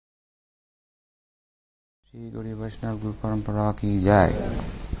श्री गौड़ी वैष्णव गुरु परंपरा की जय।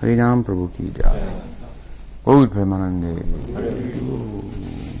 हरि नाम प्रभु की जय। गौर प्रेमानंदे।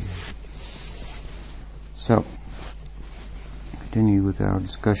 So, continue with our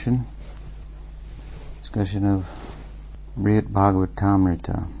discussion of Brhad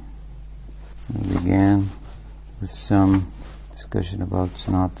Bhagavatamrta. We began with some discussion about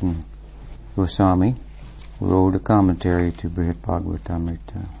Sanatana Goswami, who wrote a commentary to Brhad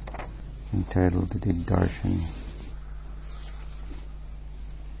Bhagavatamrta entitled The Darshan.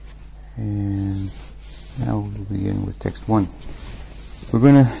 And now we'll begin with text 1. We're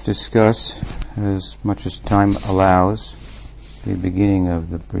going to discuss, as much as time allows, the beginning of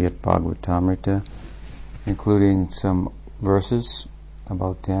the Brhad Bhagavatamrta, including some verses,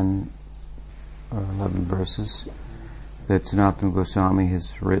 about 10 or 11 verses, that Sanatana Goswami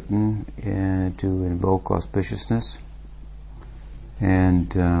has written to invoke auspiciousness.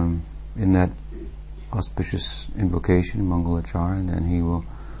 And in that auspicious invocation, Mangalacarana, then he will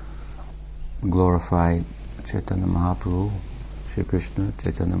glorify Chaitanya Mahaprabhu, Shri Krishna,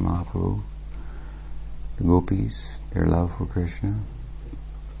 Chaitanya Mahaprabhu, the gopis, their love for Krishna,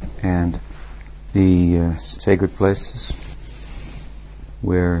 and the sacred places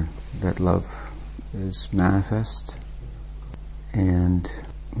where that love is manifest. And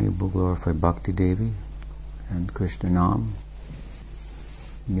he will glorify Bhakti Devi and Krishna Nam,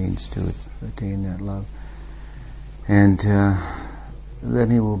 means to attain that love. And then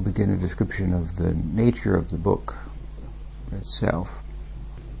he will begin a description of the nature of the book itself,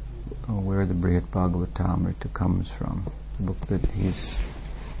 where the Brhad Bhagavatamrta comes from, the book that he's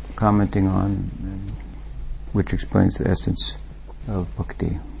commenting on, and which explains the essence of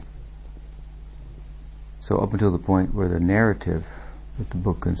bhakti. So up until the point where the narrative that the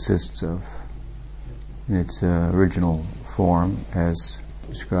book consists of, in its original form, as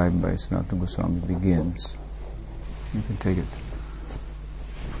described by Sanatana Goswami, begins. You can take it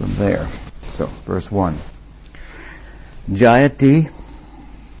from there. So, verse 1. Jayati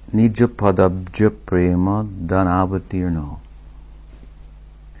nija padabja prema dhanavatirno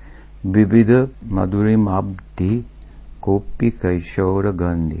vivida madurim abdi kopi kaishora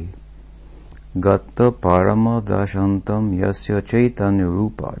gandhi gatta parama dashantam yasya chaitanya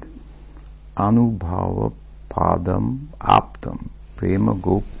rupad anubhava padam aptam prema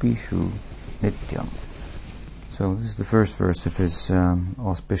gopishu nityam. So this is the first verse of his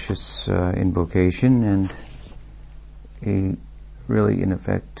auspicious invocation, and he really in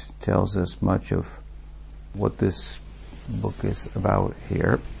effect tells us much of what this book is about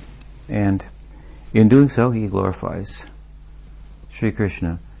here. And in doing so he glorifies Sri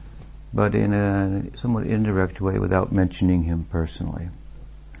Krishna, but in a somewhat indirect way, without mentioning him personally,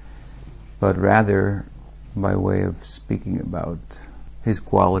 but rather by way of speaking about his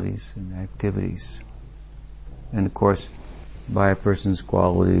qualities and activities. And of course, by a person's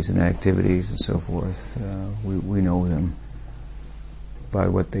qualities and activities and so forth, we know them by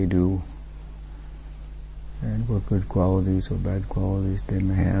what they do and what good qualities or bad qualities they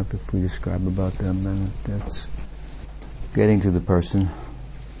may have. If we describe about them, then that's getting to the person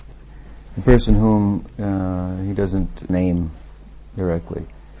whom he doesn't name directly.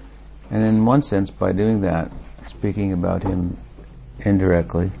 And in one sense, by doing that, speaking about him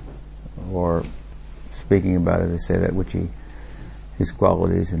indirectly, or speaking about it, they say that which his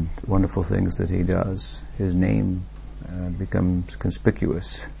qualities and wonderful things that he does, his name becomes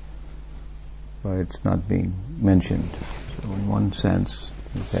conspicuous, but it's not being mentioned. So in one sense,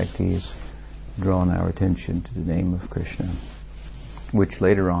 in fact, he has drawn our attention to the name of Krishna, which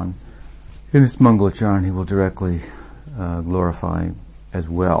later on in this Mangalacarana he will directly glorify as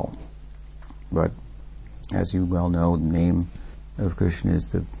well. But as you well know, the name of Krishna is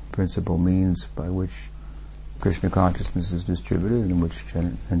the principal means by which Krishna consciousness is distributed, and which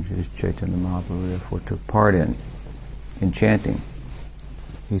Chaitanya Mahaprabhu therefore took part in chanting.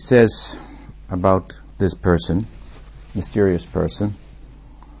 He says about this person, mysterious person,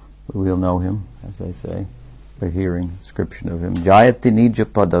 we'll know him, as I say, by hearing description of him. Jayati nija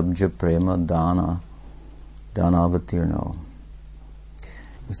padabja prema dhanavatirno.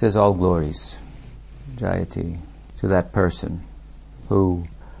 He says all glories, Jayati, to that person who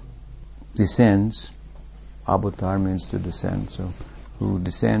descends. Avatar means to descend, so who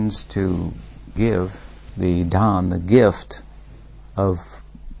descends to give the dhan, the gift of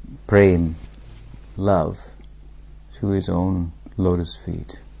prem, love, to his own lotus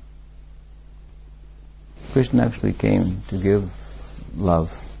feet. Krishna actually came to give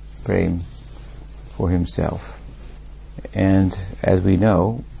love, prem, for himself. And as we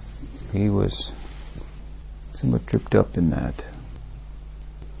know, he was somewhat tripped up in that.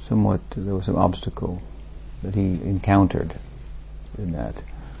 There was some obstacle that he encountered in that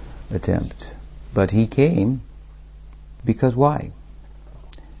attempt. But he came because why?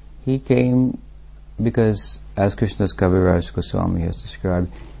 He came because, as Krishnadas Kaviraj Goswami has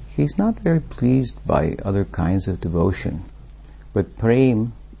described, he's not very pleased by other kinds of devotion, but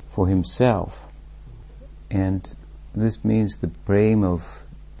prem for himself. And this means the prem of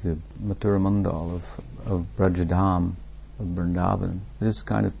the Mathura Mandal, of Brajadham, of Vrindavan. This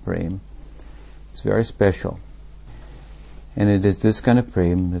kind of prem is very special. And it is this kind of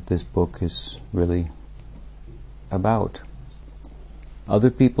prem that this book is really about.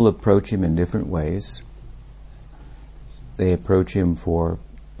 Other people approach him in different ways. They approach him for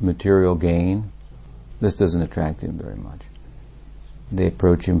material gain. This doesn't attract him very much. They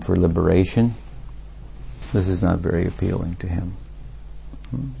approach him for liberation. This is not very appealing to him.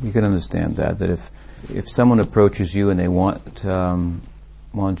 You can understand that if someone approaches you and they want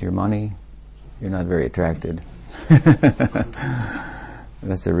your money, you're not very attracted.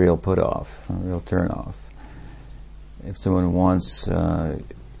 That's a real put-off, a real turn-off. If someone wants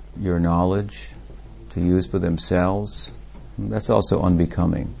your knowledge to use for themselves, that's also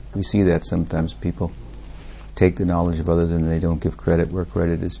unbecoming. We see that sometimes people take the knowledge of others and they don't give credit where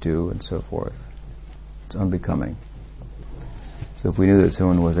credit is due and so forth. It's unbecoming. So if we knew that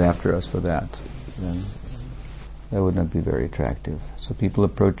someone was after us for that, then that would not be very attractive. So people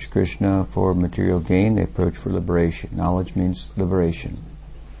approach Krishna for material gain, they approach for liberation. Knowledge means liberation.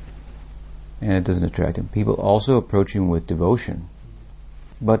 And it doesn't attract him. People also approach him with devotion,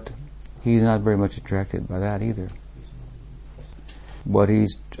 but he's not very much attracted by that either. What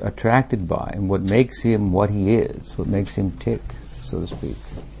he's attracted by and what makes him what he is, what makes him tick, so to speak,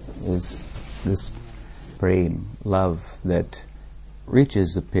 is this prem, love that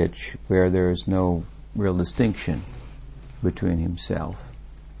reaches a pitch where there is no real distinction between himself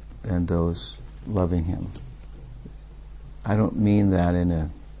and those loving him. I don't mean that in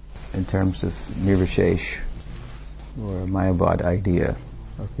terms of nirvishesh or a Mayavad idea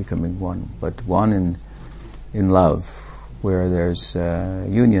of becoming one, but one in love, where there's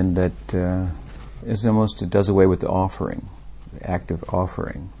union that is almost, it does away with the offering, the act of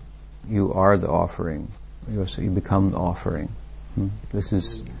offering. You are the offering. You become the offering. This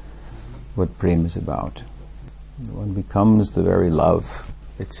is what prem is about. One becomes the very love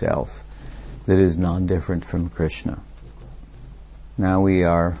itself that is non-different from Krishna. Now we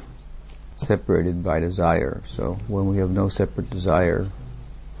are separated by desire. So when we have no separate desire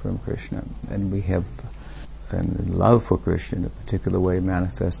from Krishna, and we have and love for Krishna in a particular way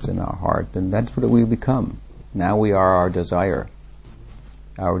manifests in our heart, then that's what we become. Now we are our desire.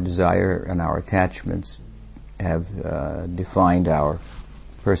 Our desire and our attachments have defined our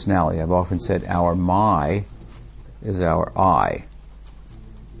personality. I've often said our my is our I.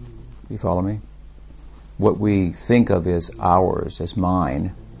 You follow me? What we think of as ours, as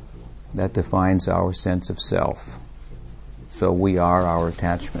mine, that defines our sense of self. So we are our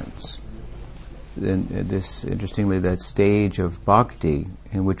attachments. Then this, interestingly, that stage of bhakti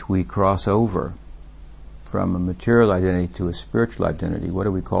in which we cross over from a material identity to a spiritual identity, what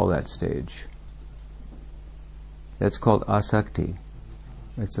do we call that stage? That's called asakti.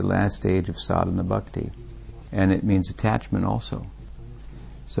 It's the last stage of sadhana bhakti. And it means attachment also.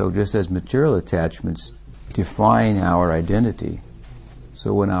 So just as material attachments define our identity,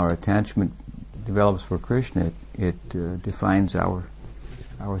 so when our attachment develops for Krishna, it defines our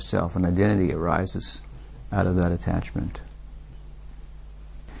self. An identity arises out of that attachment.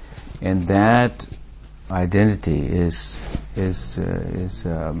 And that identity is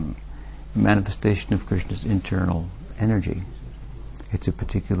manifestation of Krishna's internal energy. It's a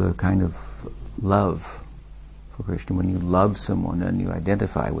particular kind of love for Krishna. When you love someone, then you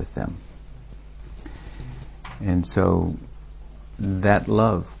identify with them. And so that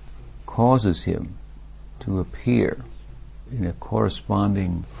love causes him to appear in a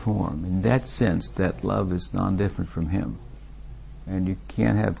corresponding form. In that sense, that love is non-different from him. And you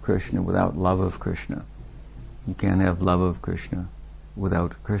can't have Krishna without love of Krishna. You can't have love of Krishna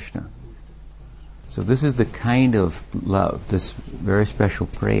without Krishna. So this is the kind of love, this very special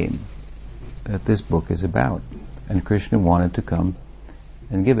prem, that this book is about. And Krishna wanted to come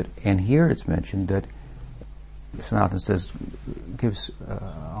and give it. And here it's mentioned that Sanatana says, gives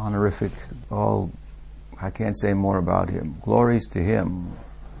honorific, I can't say more about him. Glories to him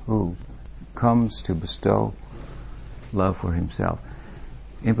who comes to bestow love for himself.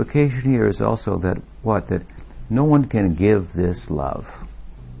 Implication here is also that that no one can give this love.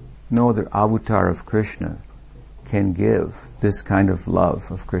 No other avatar of Krishna can give this kind of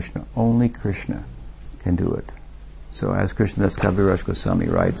love of Krishna. Only Krishna can do it. So as Krishnadas Kaviraj Goswami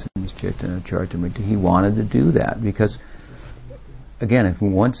writes in his Chaitanya Charitamrita, he wanted to do that because, again,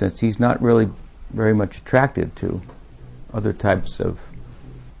 in one sense, he's not really very much attracted to other types of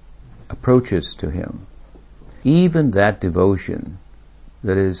approaches to him. Even that devotion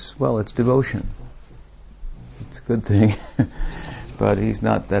that is, well, it's devotion. It's a good thing, but he's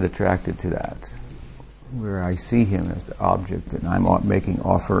not that attracted to that. Where I see him as the object and I'm making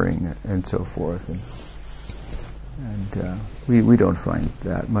offering and so forth. And we don't find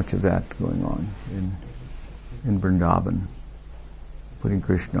that much of that going on in Vrindavan. Putting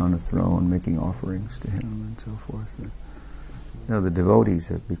Krishna on a throne, making offerings to him and so forth. No, the devotees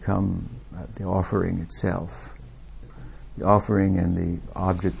have become the offering itself. The offering and the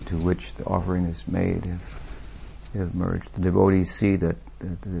object to which the offering is made have merged. The devotees see that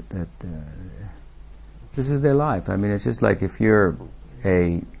this is their life. I mean, it's just like if you're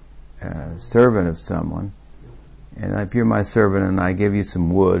a servant of someone, and if you're my servant and I give you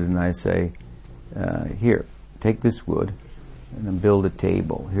some wood and I say, here, take this wood and then build a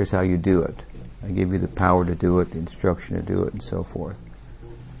table. Here's how you do it. I give you the power to do it, the instruction to do it, and so forth.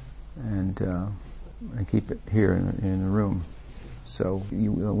 And keep it here in the room. So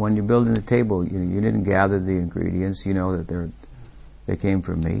when you're building the table, you didn't gather the ingredients. You know that they came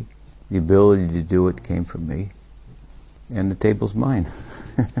from me. The ability to do it came from me. And the table's mine.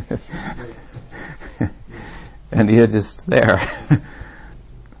 And you're just there.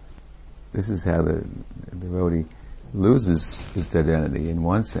 This is how the devotee loses his identity in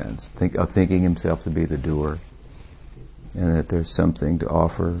one sense, thinking himself to be the doer, and that there's something to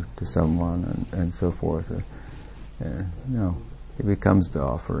offer to someone and so forth. No, he becomes the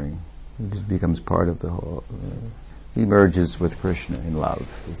offering. He just becomes part of the whole. He merges with Krishna in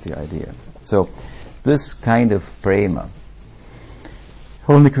love, is the idea. So, this kind of prema,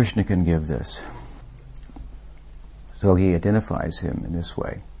 only Krishna can give this. So he identifies him in this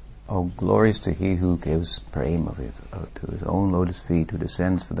way. Oh, glorious to he who gives prema to his own lotus feet, who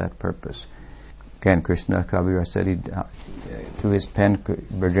descends for that purpose. Again, Krishna Kaviraj said through his pen,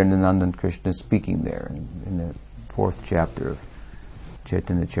 Brajendanandan Krishna speaking there in the 4th chapter of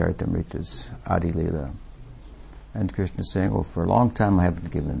Chaitanya Charitamrita's Adi Leela. And Krishna is saying, oh, for a long time I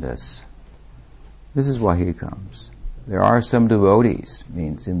haven't given this. This is why he comes. There are some devotees,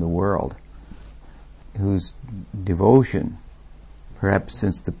 means in the world, whose devotion, perhaps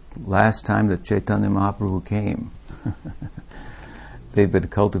since the last time that Chaitanya Mahaprabhu came, they've been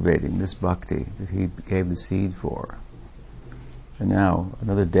cultivating this bhakti that he gave the seed for. And now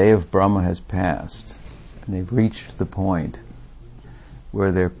another day of Brahma has passed, and they've reached the point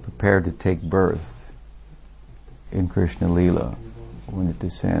where they're prepared to take birth in Krishna Leela when it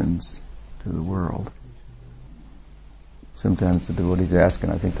descends to the world. Sometimes the devotees ask,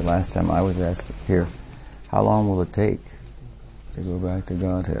 and I think the last time I was asked here, how long will it take to go back to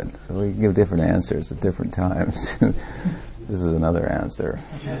Godhead? So we give different answers at different times. This is another answer.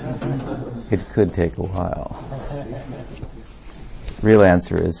 It could take a while. Real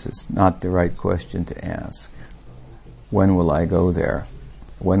answer is it's not the right question to ask. When will I go there?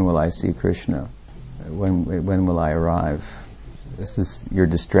 When will I see Krishna? When will I arrive? You're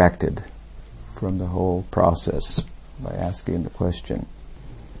distracted from the whole process by asking the question.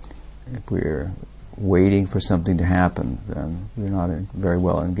 If we're waiting for something to happen, then we're not very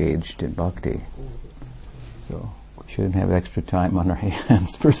well engaged in bhakti. So we shouldn't have extra time on our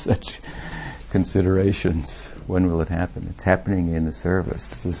hands for such considerations. When will it happen? It's happening in the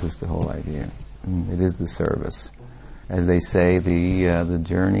service. This is the whole idea. It is the service. As they say, the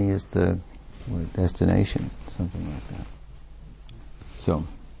journey is the destination, something like that. So,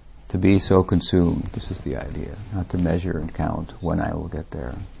 to be so consumed, this is the idea, not to measure and count when I will get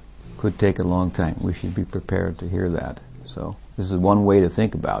there. Could take a long time. We should be prepared to hear that. So, this is one way to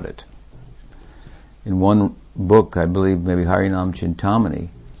think about it. In one book, I believe maybe Harinam Chintamani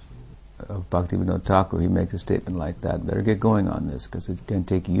of Bhaktivinoda Thakur, he makes a statement like that. Better get going on this, because it can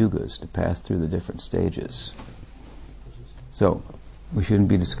take yugas to pass through the different stages. So, we shouldn't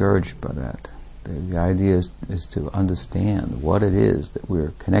be discouraged by that. The idea is to understand what it is that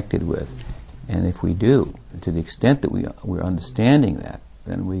we're connected with. And if we do, to the extent that we're understanding that,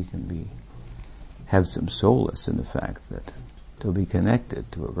 then we can have some solace in the fact that to be connected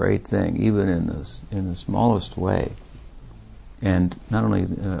to a great thing, even in the smallest way. And not only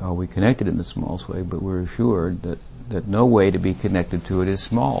are we connected in the smallest way, but we're assured that no way to be connected to it is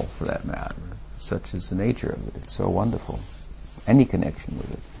small, for that matter. Such is the nature of it. It's so wonderful. Any connection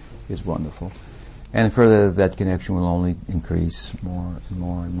with it is wonderful. And further, that connection will only increase more and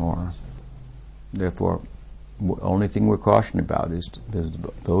more and more. Therefore, the only thing we're cautioned about is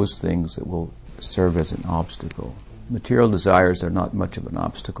those things that will serve as an obstacle. material desires are not much of an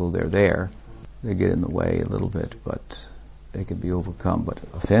obstacle. They're there. They get in the way a little bit, but they can be overcome. But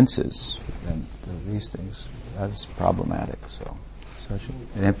offenses and these things, that's problematic. So such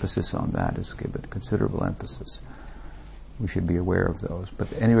an emphasis on that is given, considerable emphasis. We should be aware of those.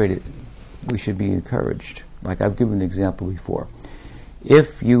 But at any rate, we should be encouraged. Like I've given an example before.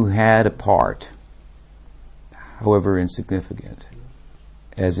 If you had a part, however insignificant,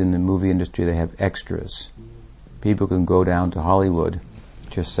 as in the movie industry they have extras, people can go down to Hollywood,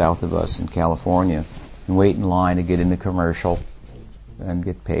 just south of us in California, and wait in line to get in the commercial and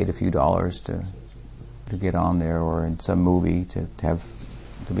get paid a few dollars to get on there, or in some movie to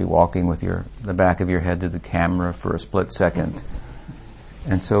be walking with the back of your head to the camera for a split second,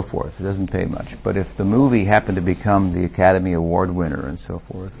 and so forth. It doesn't pay much. But if the movie happened to become the Academy Award winner and so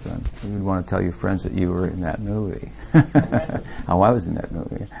forth, then you would want to tell your friends that you were in that movie. Oh, I was in that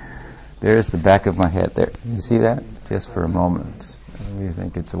movie. There's the back of my head there. You see that? Just for a moment. We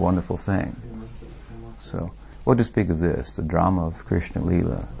think it's a wonderful thing. So, what to speak of this, the drama of Krishna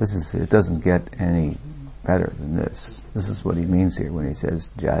Leela? It doesn't get any better than this. This is what he means here when he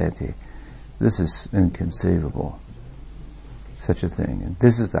says Jayati. This is inconceivable, such a thing. And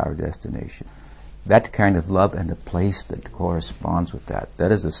this is our destination. That kind of love and the place that corresponds with that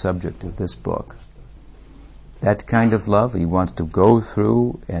is the subject of this book. That kind of love, he wants to go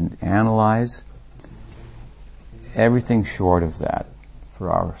through and analyze everything short of that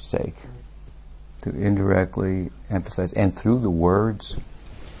for our sake, to indirectly emphasize, and through the words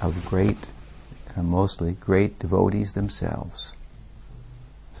of great, mostly great devotees themselves.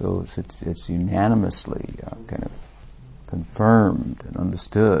 So it's unanimously kind of confirmed and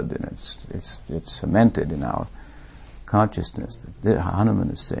understood, and it's cemented in our consciousness that Hanuman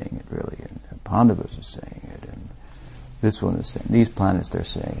is saying it really, and Pandavas are saying it, and this one is saying, these planets they're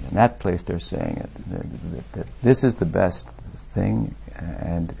saying it, and that place they're saying it. That this is the best thing,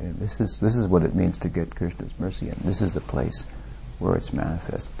 and this is what it means to get Krishna's mercy, and this is the place where it's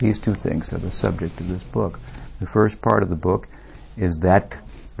manifest. These two things are the subject of this book. The first part of the book is that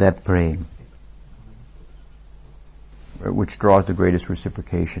prema, which draws the greatest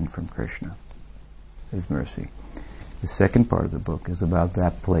reciprocation from Krishna, his mercy. The second part of the book is about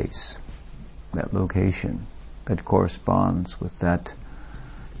that place, that location, that corresponds with that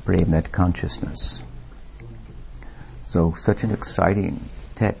prema, that consciousness. So, such an exciting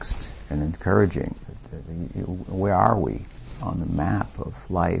text and encouraging. Where are we on the map of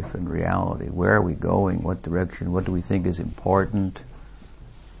life and reality? Where are we going? What direction? What do we think is important?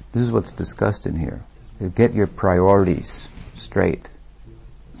 This is what's discussed in here. Get your priorities straight,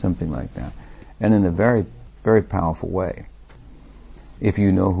 something like that, and in a very, very powerful way. If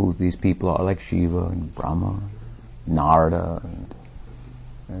you know who these people are, like Shiva and Brahma, Narada,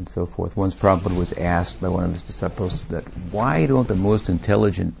 and so forth. Once Prabhupada was asked by one of his disciples that why don't the most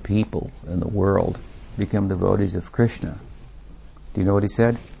intelligent people in the world become devotees of Krishna? Do you know what he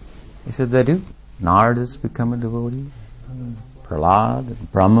said? He said they do. Narada's become a devotee, Prahlad,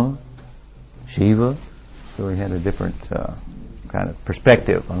 Brahma, Shiva. So he had a different kind of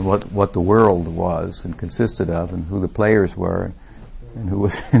perspective on what the world was and consisted of, and who the players were, and who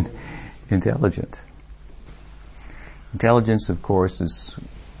was intelligent. Intelligence, of course, is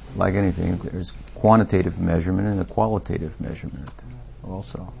like anything. There's quantitative measurement and a qualitative measurement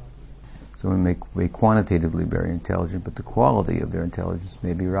also. So we may be quantitatively very intelligent, but the quality of their intelligence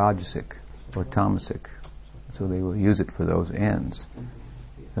may be rajasic or tamasic. So they will use it for those ends.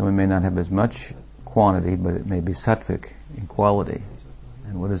 So we may not have as much quantity, but it may be sattvic in quality.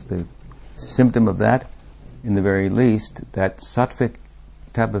 And what is the symptom of that? In the very least, that sattvic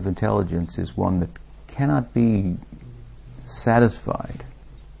type of intelligence is one that cannot be satisfied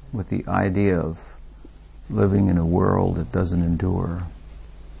with the idea of living in a world that doesn't endure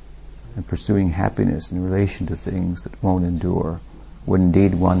and pursuing happiness in relation to things that won't endure, when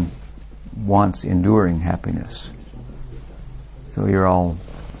indeed one wants enduring happiness. So you're all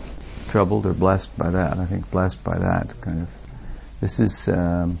troubled or blessed by that. I think blessed by that kind of. This is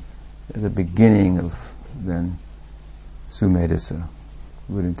the beginning of then sumedasa,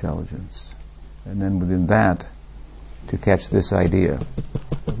 good intelligence, and then within that to catch this idea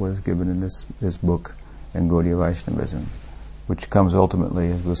of what is given in this book and Gaudiya Vaishnavism, which comes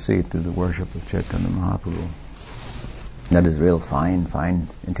ultimately, as we'll see, through the worship of Chaitanya Mahaprabhu. That is real fine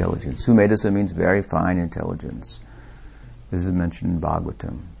intelligence. Sumedasa means very fine intelligence. This is mentioned in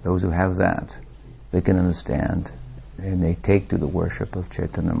Bhagavatam. Those who have that, they can understand, and they take to the worship of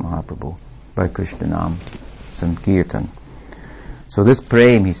Chaitanya Mahaprabhu by Krishna Nam Sankirtan. So this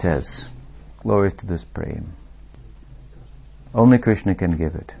prema, he says, glories to this prema. Only Krishna can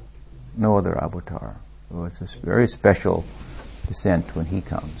give it. No other avatar. So it's a very special descent when he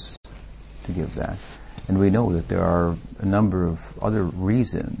comes to give that. And we know that there are a number of other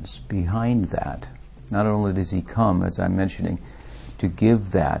reasons behind that. Not only does he come, as I'm mentioning, to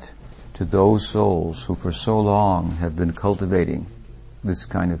give that to those souls who for so long have been cultivating this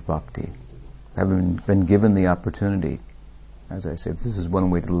kind of bhakti, have been given the opportunity. As I said, this is one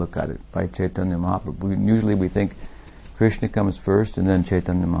way to look at it, by Chaitanya Mahaprabhu. Usually we think Krishna comes first and then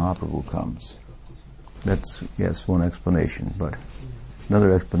Chaitanya Mahaprabhu comes. That's, yes, one explanation, but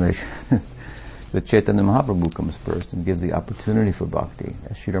another explanation is that Chaitanya Mahaprabhu comes first and gives the opportunity for bhakti.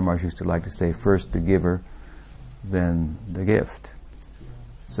 As Sridhar Maharaj used to like to say, first the giver, then the gift.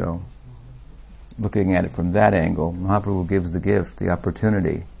 So, looking at it from that angle, Mahaprabhu gives the gift, the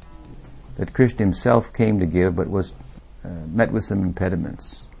opportunity that Krishna himself came to give, but was met with some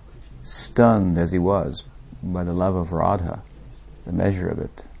impediments, stunned as he was by the love of Radha, the measure of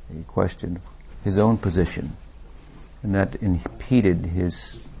it. He questioned his own position, and that impeded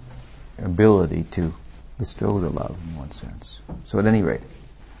his ability to bestow the love in one sense. So at any rate,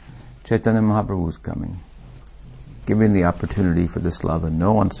 Chaitanya Mahaprabhu is coming, giving the opportunity for this love in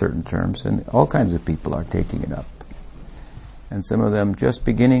no uncertain terms, and all kinds of people are taking it up. And some of them just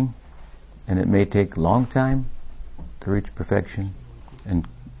beginning, and it may take a long time to reach perfection. And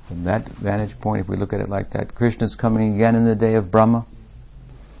from that vantage point, if we look at it like that, Krishna's coming again in the day of Brahma.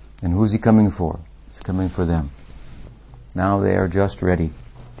 And who's he coming for? He's coming for them. Now they are just ready,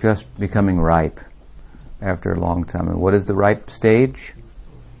 just becoming ripe after a long time. And what is the ripe stage?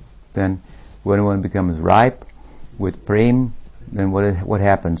 Then when one becomes ripe with prem, then what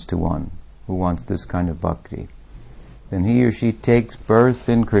happens to one who wants this kind of bhakti? Then he or she takes birth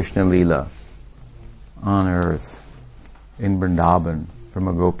in Krishna Leela on earth, in Vrindavan, from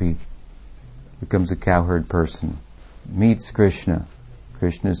a gopi, becomes a cowherd person, meets Krishna,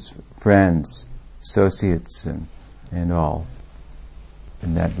 Krishna's friends, associates, and all.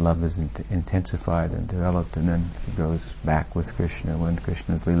 And that love is intensified and developed, and then he goes back with Krishna when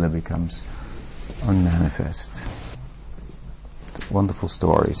Krishna's Leela becomes unmanifest. Wonderful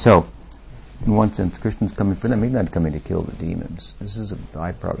story. So, in one sense, Krishna's coming for them. He's not coming to kill the demons. This is a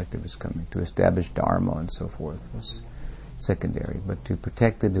byproduct of his coming. To establish Dharma and so forth was secondary. But to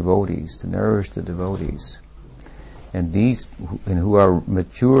protect the devotees, to nourish the devotees. And these, who are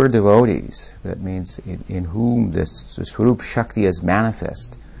mature devotees, that means in whom the Swarup Shakti is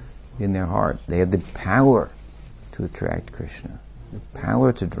manifest in their heart. They have the power to attract Krishna, the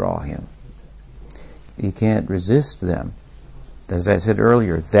power to draw him. You can't resist them. As I said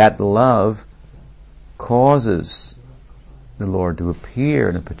earlier, that love causes the Lord to appear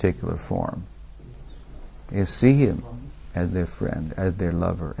in a particular form. They see him as their friend, as their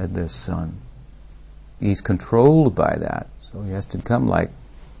lover, as their son. He's controlled by that, so he has to come like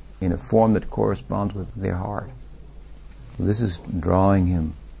in a form that corresponds with their heart. This is drawing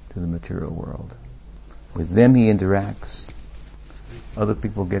him to the material world. With them he interacts. Other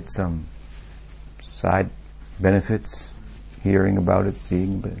people get some side benefits, hearing about it,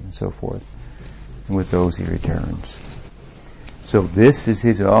 seeing it, and so forth. And with those he returns. So this is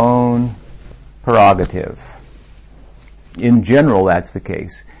his own prerogative. In general, that's the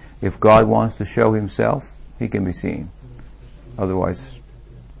case. If God wants to show himself, he can be seen. Otherwise,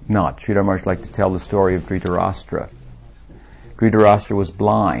 not. Sridhar Maharaj liked to tell the story of Dhritarashtra. Dhritarashtra was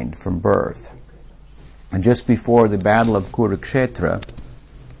blind from birth. And just before the battle of Kurukshetra,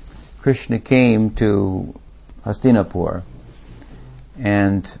 Krishna came to Hastinapur,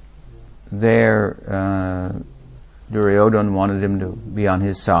 and there Duryodhana wanted him to be on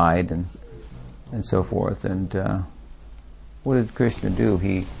his side and so forth. And what did Krishna do?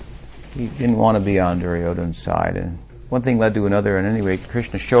 He didn't want to be on Duryodhana's side, and one thing led to another. At any rate,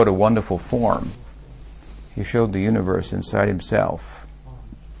 Krishna showed a wonderful form. He showed the universe inside himself,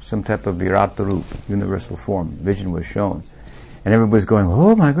 some type of Virata-rup, universal form. Vision was shown. And everybody's going,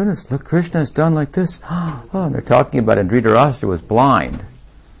 oh my goodness, look, Krishna has done like this. Oh, and they're talking about it. And Dhritarashtra was blind.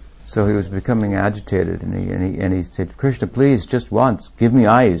 So he was becoming agitated, and he said, Krishna, please, just once, give me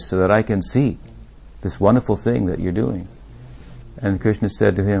eyes so that I can see this wonderful thing that you're doing. And Krishna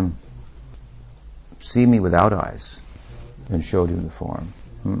said to him, see me without eyes, and showed him the form.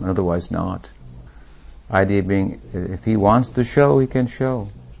 Otherwise not. Idea being, if he wants to show, he can show.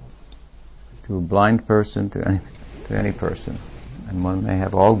 To a blind person, to any person. And one may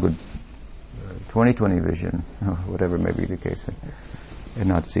have all good 20/20 vision, or whatever may be the case, and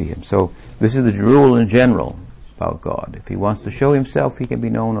not see him. So this is the rule in general about God. If he wants to show himself, he can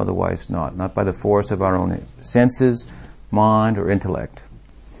be known, otherwise not by the force of our own senses, mind, or intellect.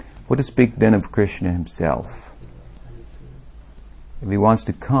 What to speak then of Krishna himself? If he wants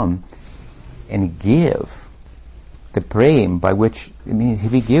to come, and give the prem, by which, it means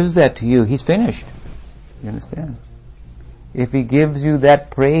if he gives that to you, he's finished. You understand? If he gives you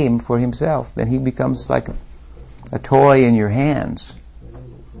that prem for himself, then he becomes like a toy in your hands.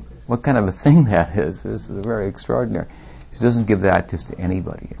 What kind of a thing that is very extraordinary. He doesn't give that just to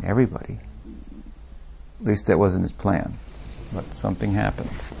anybody and everybody. At least that wasn't his plan. But something happened.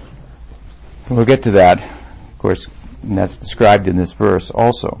 We'll get to that. Of course, and that's described in this verse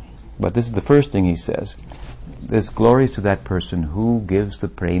also. But this is the first thing he says. There's glories to that person who gives the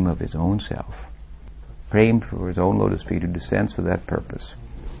prem of his own self. Prem for his own lotus feet, who descends for that purpose.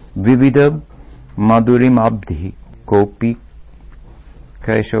 Vividam madurim abdi kopi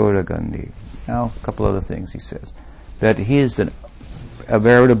kaishora gandhi. Now, a couple other things he says. That he is a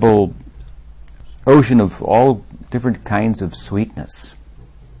veritable ocean of all different kinds of sweetness.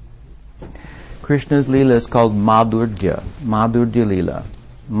 Krishna's Leela is called Madhurya. Madhurya Leela.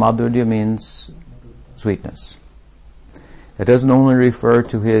 Madhurya means sweetness. It doesn't only refer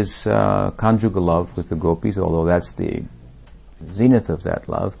to his conjugal love with the gopis, although that's the zenith of that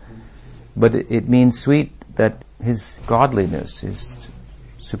love, but it means sweet that his godliness is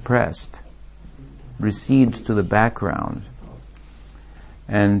suppressed, recedes to the background,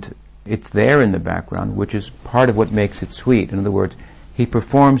 and it's there in the background, which is part of what makes it sweet. In other words, he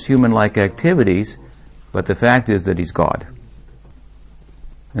performs human-like activities, but the fact is that he's God.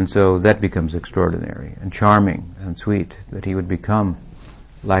 And so that becomes extraordinary and charming and sweet, that he would become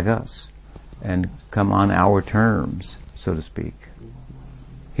like us and come on our terms, so to speak,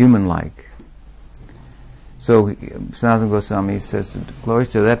 human-like. So Sanatana Goswami says, glories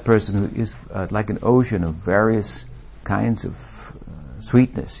to that person who is like an ocean of various kinds of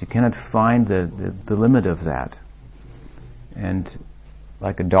sweetness. You cannot find the limit of that. And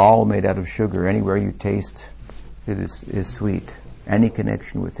like a doll made out of sugar, anywhere you taste it is sweet. Any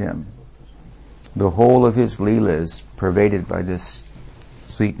connection with him. The whole of his Leela is pervaded by this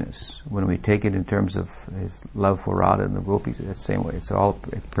sweetness. When we take it in terms of his love for Radha and the gopis, it's the same way. It's all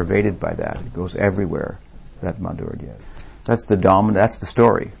pervaded by that. It goes everywhere, that Madhurya. That's the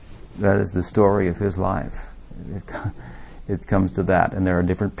story. That is the story of his life. It comes to that. And there are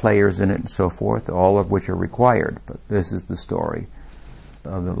different players in it and so forth, all of which are required. But this is the story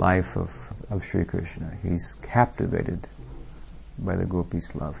of the life of Sri Krishna. He's captivated by the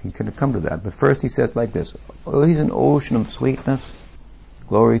gopis' love. He could have come to that. But first he says like this, he's an ocean of sweetness.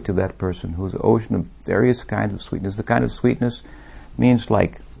 Glory to that person who's an ocean of various kinds of sweetness. The kind of sweetness means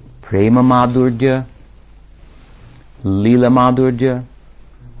like prema madhurya, lila madhurya,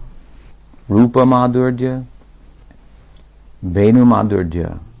 rupa madhurya, venu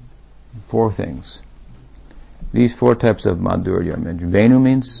madhurya. 4 things. These 4 types of madhurya are mentioned. Venu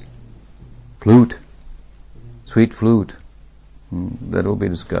means flute, sweet flute. That will be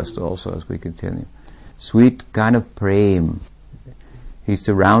discussed also as we continue. Sweet kind of prem. He's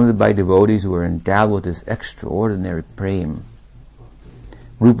surrounded by devotees who are endowed with this extraordinary prem.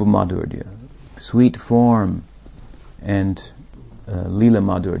 Rupa Madhurya, sweet form, and Lila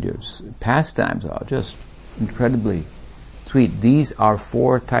Madhurya. Pastimes are just incredibly sweet. These are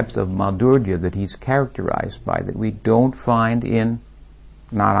 4 types of Madhurya that he's characterized by, that we don't find in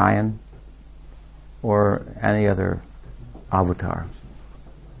Narayan or any other avatar.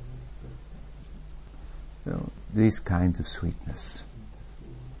 These kinds of sweetness.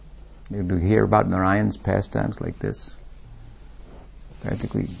 You hear about Narayan's pastimes like this?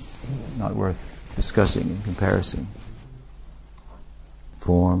 Practically not worth discussing in comparison.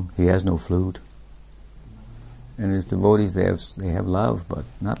 Form, he has no flute. And his devotees, they have love, but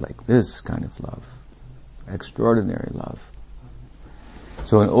not like this kind of love. Extraordinary love.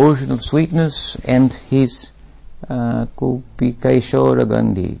 So an ocean of sweetness, and he's Kopi Kaishora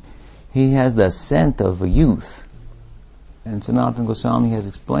Gandhi. He has the scent of a youth. And Sanatana Goswami has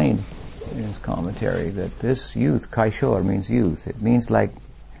explained in his commentary that this youth, Kaishor, means youth. It means like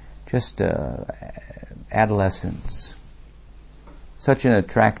just adolescence. Such an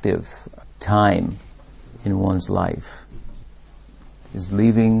attractive time in one's life. Is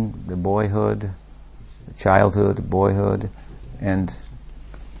leaving the boyhood, the childhood, boyhood, and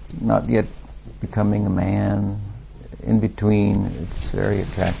not yet becoming a man. In between, it's very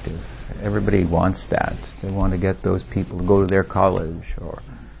attractive. Everybody wants that. They want to get those people to go to their college or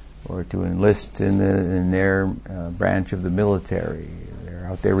to enlist in their branch of the military. They're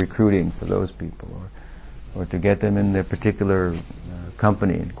out there recruiting for those people, or to get them in their particular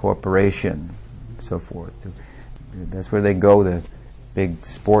company and corporation and so forth. That's where they go, the big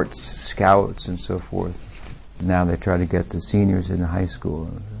sports scouts and so forth. Now they try to get the seniors in high school.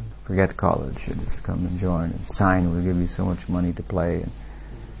 Forget college and just come and join and sign. We'll give you so much money to play. And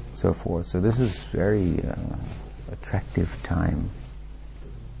so forth. So this is very attractive time.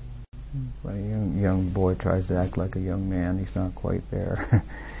 When a young boy tries to act like a young man, he's not quite there.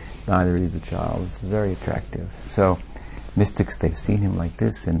 Neither is a child. It's very attractive. So mystics, they've seen him like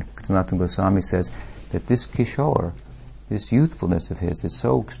this, and Sanatana Goswami says that this Kishore, this youthfulness of his, is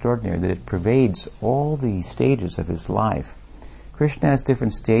so extraordinary that it pervades all the stages of his life. Krishna has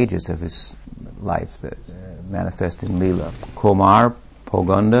different stages of his life that manifest in Leela. Kumar,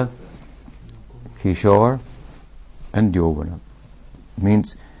 Poganda, Kishore, and Yovana.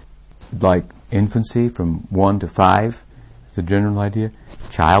 Means like infancy from 1 to 5, is the general idea.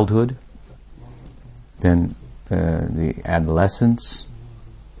 Childhood, then the adolescence,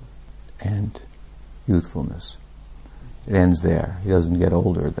 and youthfulness. It ends there. He doesn't get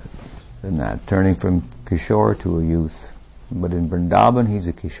older than that, turning from Kishore to a youth. But in Vrindavan, he's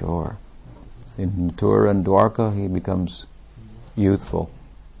a Kishore. In Mathura and Dwarka, he becomes youthful,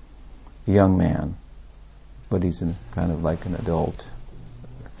 a young man. But he's kind of like an adult.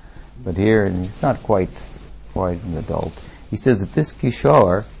 But here, and he's not quite an adult. He says that this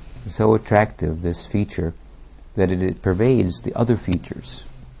Kishore is so attractive, this feature, that it pervades the other features.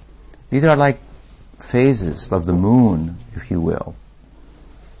 These are like phases of the moon, if you will.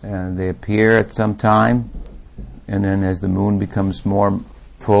 And they appear at some time, and then as the moon becomes more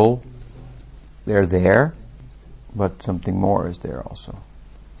full, they're there, but something more is there also.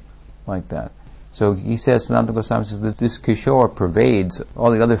 Like that. So he says, Sanatana Goswami says that this Kishore pervades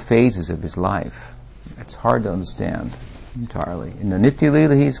all the other phases of his life. It's hard to understand entirely. In the Nitya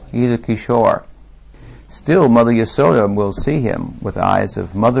Leela, he's a Kishore. Still, Mother Yasoda will see him with eyes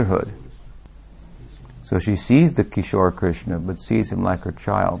of motherhood. So she sees the Kishore Krishna, but sees him like her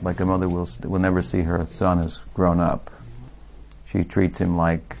child, like a mother will never see her son has grown up. She treats him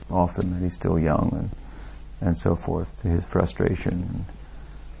like often that he's still young, and so forth, to his frustration,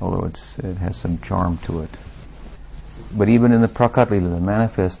 although it has some charm to it. But even in the Prakat Leela, the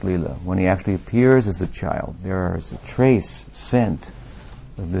manifest Leela, when he actually appears as a child, there is a trace, scent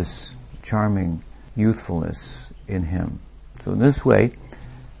of this charming youthfulness in him. So in this way,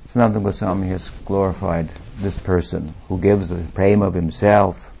 Sanatana Goswami has glorified this person who gives the prema of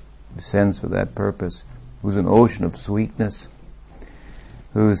himself, descends for that purpose, who's an ocean of sweetness,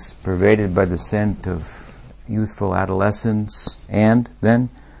 who's pervaded by the scent of youthful adolescence, and then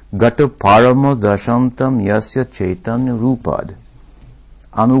Gata Parama Dashantam Yasya Chaitanya Rupad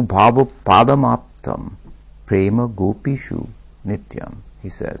Anubhava Padamaptam Prema Gopishu Nityam, he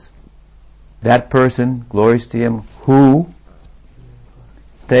says. That person, glories to him, who,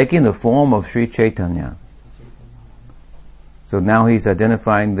 taking the form of Sri Chaitanya. So now he's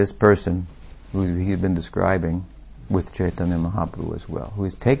identifying this person who he's been describing with Chaitanya Mahaprabhu as well, who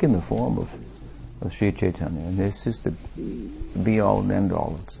has taken the form of Sri Chaitanya. And this is the be-all and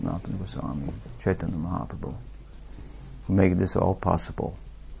end-all of Sanatana Goswami, Chaitanya Mahaprabhu, who made this all possible.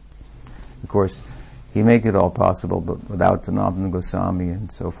 Of course, he made it all possible, but without Sanatana Goswami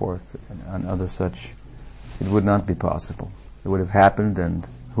and so forth, and other such, it would not be possible. It would have happened, and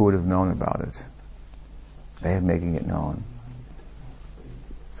who would have known about it? They are making it known.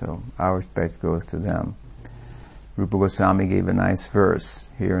 So our respect goes to them. Rupa Goswami gave a nice verse.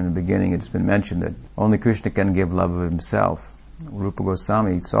 Here in the beginning it's been mentioned that only Krishna can give love of himself. Rupa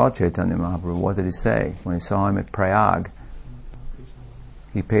Goswami saw Chaitanya Mahaprabhu. What did he say? When he saw him at Prayag,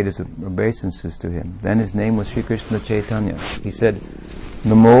 he paid his obeisances to him. Then his name was Sri Krishna Chaitanya. He said,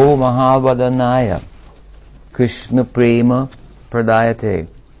 Namo Mahavadanaya Krishna Prema Pradayate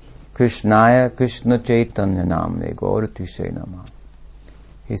Krishnaya Krishna Chaitanya Namne Gauratushe Nama.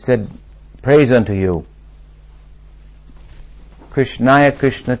 He said, praise unto you, Krishnaya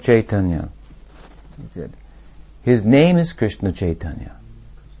Krishna Chaitanya. He said, his name is Krishna Chaitanya,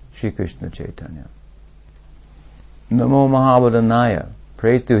 Shri Krishna Chaitanya. Namo Mahavadanaya,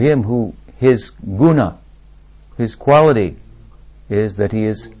 praise to him who his guna, his quality is that he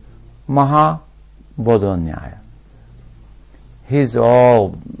is Mahabodhanyaya. He is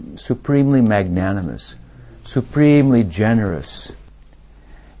all supremely magnanimous, supremely generous.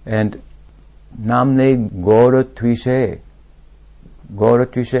 And Namne Gora Tvishe, Gora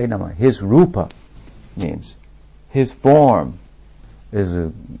Tvishe Nama, his rupa means, his form is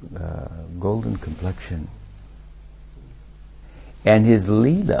a golden complexion. And his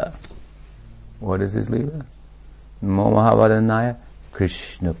leela, what is his leela? Namo Mahavadanaya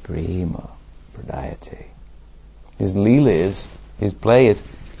Krishna Prema Pradayate. His leela is, his play is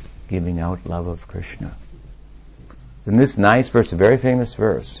giving out love of Krishna. In this nice verse, a very famous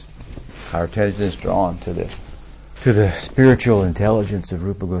verse, our attention is drawn to the spiritual intelligence of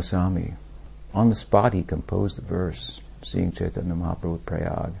Rupa Goswami. On the spot he composed the verse, seeing Chaitanya Mahaprabhu at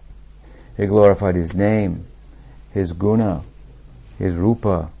Prayag. He glorified His name, His guna, His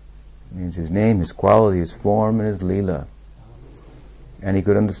rupa, means His name, His quality, His form, and His leela. And he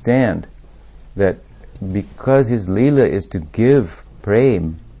could understand that because His leela is to give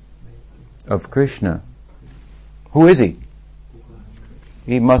prem of Krishna, who is He?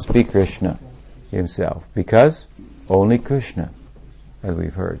 He must be Krishna Himself, because only Krishna, as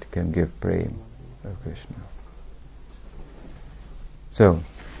we've heard, can give prem of Krishna. So,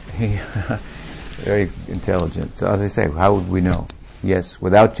 he very intelligent. So as I say, how would we know? Yes,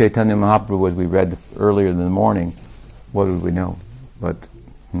 without Chaitanya Mahaprabhu, as we read earlier in the morning, what would we know? But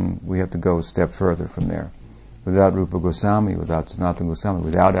we have to go a step further from there. Without Rupa Goswami, without Sanatana Goswami,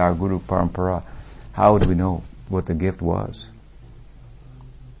 without our Guru Parampara, how would we know what the gift was?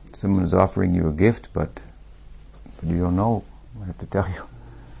 Someone is offering you a gift, but you don't know. I have to tell you.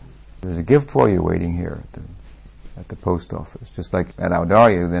 There's a gift for you waiting here at the post office. Just like at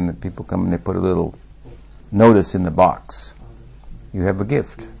Audarya, then the people come and they put a little notice in the box. You have a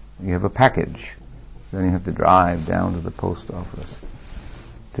gift. You have a package. Then you have to drive down to the post office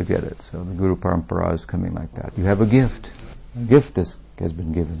to get it. So the Guru Parampara is coming like that. You have a gift. A gift has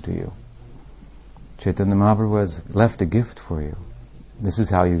been given to you. Chaitanya Mahaprabhu has left a gift for you. This is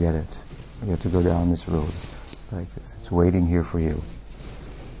how you get it. You have to go down this road like this. It's waiting here for you.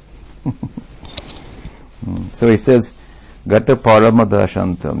 So he says, Gata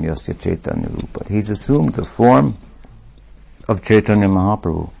Paramadashantam Yasya Chaitanya Rupa. He's assumed the form of Chaitanya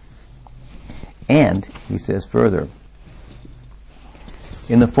Mahaprabhu. And, he says further,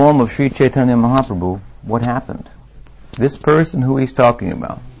 in the form of Sri Chaitanya Mahaprabhu, what happened? This person who he's talking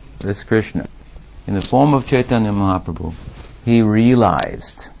about, this Krishna, in the form of Chaitanya Mahaprabhu, he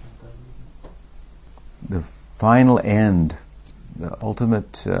realized the final end, the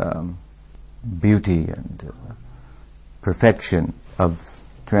ultimate beauty and perfection of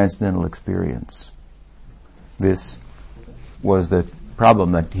transcendental experience. This was the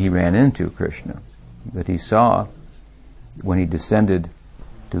problem that he ran into, Krishna, that he saw when he descended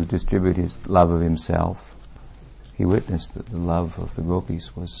to distribute his love of himself. He witnessed that the love of the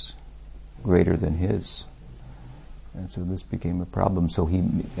gopis was greater than his. And so this became a problem. So he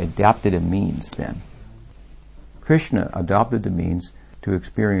adopted a means then. Krishna adopted a means to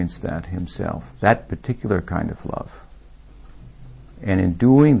experience that himself, that particular kind of love. And in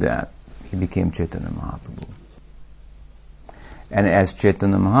doing that, he became Chaitanya Mahaprabhu. And as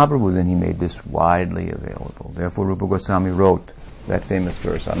Chaitanya Mahaprabhu, then he made this widely available. Therefore, Rupa Goswami wrote that famous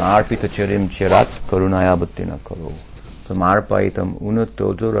verse, Anarpita charim chirat karunaya bhattina karo samarpaitam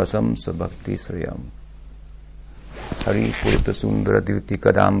unatojo rasam sabhakti sriyam Hari purta sundara divti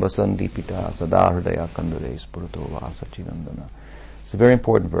kadamba sandipita sadahridaya kandare spurto vasachinandana. It's a very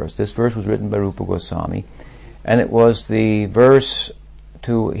important verse. This verse was written by Rupa Goswami, and it was the verse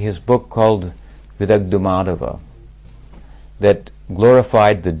to his book called Vidagdhumadava that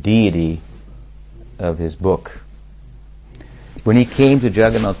glorified the deity of his book. When he came to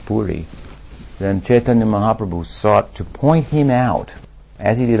Jagannath Puri, then Chaitanya Mahaprabhu sought to point him out,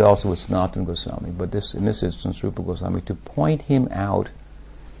 as he did also with Sanatana Goswami, but in this instance Rupa Goswami, to point him out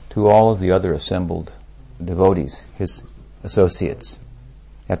to all of the other assembled devotees, his associates.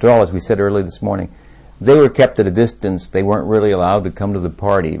 After all, as we said earlier this morning, they were kept at a distance. They weren't really allowed to come to the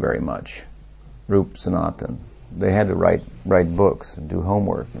party very much. Rup, Sanatan. They had to write books and do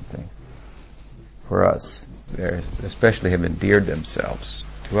homework and things. For us, they especially have endeared themselves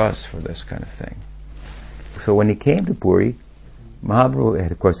to us for this kind of thing. So when he came to Puri, Mahaprabhu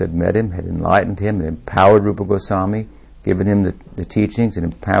had, of course, had met him, had enlightened him, and empowered Rupa Goswami, given him the teachings and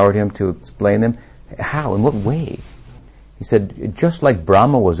empowered him to explain them. How? In what way? He said, just like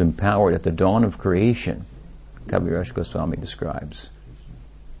Brahma was empowered at the dawn of creation, Kaviraj Goswami describes,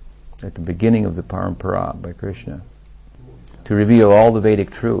 at the beginning of the Parampara by Krishna, to reveal all the Vedic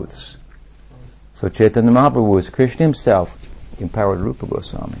truths. So Chaitanya Mahaprabhu, as Krishna himself, empowered Rupa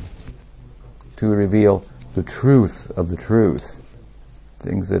Goswami to reveal the truth of the truth,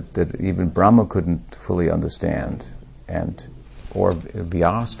 things that even Brahma couldn't fully understand, or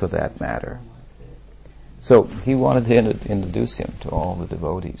Vyas for that matter. So he wanted to introduce him to all the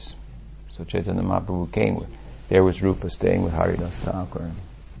devotees. So Chaitanya Mahaprabhu came. There was Rupa staying with Haridas Thakur.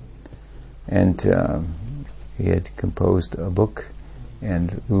 And he had composed a book,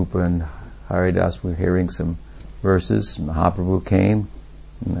 and Rupa and Haridas were hearing some verses. Mahaprabhu came.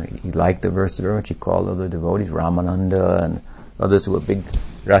 He liked the verses very much. He called other devotees, Ramananda and others who were big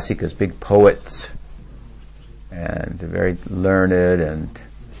Rasikas, big poets, and very learned and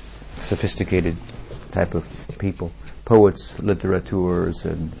sophisticated type of people, poets, litterateurs,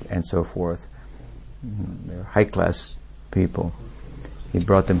 and so forth. They're high-class people. he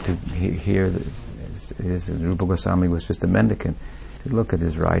brought them to hear. His Rupa Goswami was just a mendicant. Look at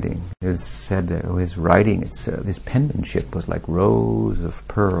his writing. It said that his writing, his penmanship was like rows of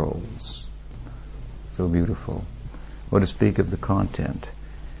pearls. So beautiful. What to speak of the content.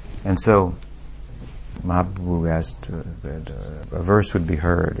 And so Mahaprabhu asked that a verse would be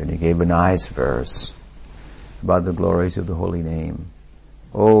heard, and he gave a nice verse about the glories of the holy name.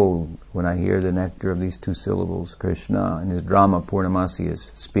 Oh, when I hear the nectar of these two syllables, Krishna and his drama Purnamasi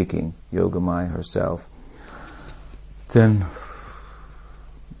is speaking, Yogamaya herself, then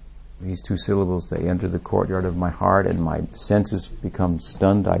these two syllables, they enter the courtyard of my heart and my senses become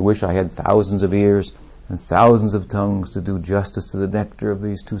stunned. I wish I had thousands of ears and thousands of tongues to do justice to the nectar of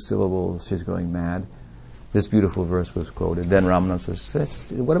these two syllables. She's going mad. This beautiful verse was quoted. Then Ramananda says,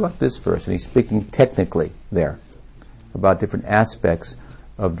 what about this verse? And he's speaking technically there about different aspects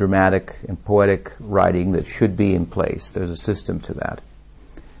of dramatic and poetic writing that should be in place. There's a system to that.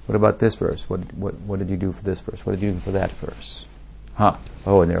 What about this verse? What did you do for this verse? What did you do for that verse?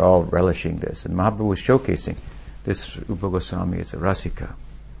 Oh, and they're all relishing this. And Mahaprabhu was showcasing this Rupa Goswami as a rasika.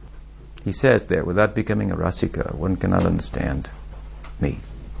 He says there, without becoming a rasika, one cannot understand me.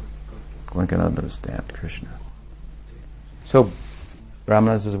 One cannot understand Krishna. So,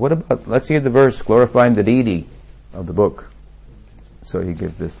 Ramananda says, what about, let's hear the verse glorifying the deity of the book. So he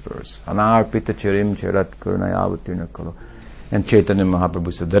gives this verse. Anarpita chirim charat karunayavatirna kalo. And Chaitanya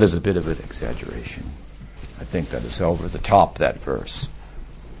Mahaprabhu said, that is a bit of an exaggeration. I think that is over the top, that verse.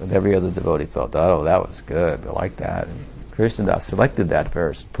 But every other devotee thought, oh, that was good. I like that. And Krishnadas selected that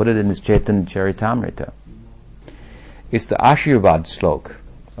verse, put it in his Chaitanya Charitamrita. It's the Ashirvad slok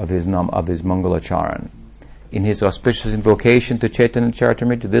of his Mangalacarana. In his auspicious invocation to Chaitanya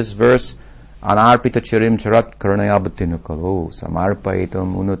Charitamrita, this verse, Anarpita chirim charat karunayavatirna kalo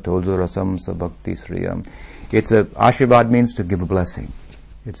samarpaitam unatolzo rasam sabhakti sriyam. It's Ashirvad means to give a blessing.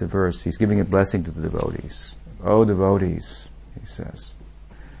 It's a verse. He's giving a blessing to the devotees. Oh, devotees, he says.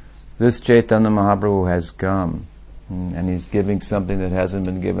 This Chaitanya Mahaprabhu has come, and he's giving something that hasn't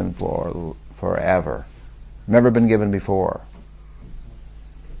been given forever. Never been given before.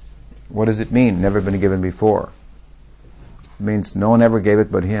 What does it mean, never been given before? It means no one ever gave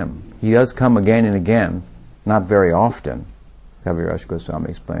it but him. He does come again and again, not very often, Kaviraj Goswami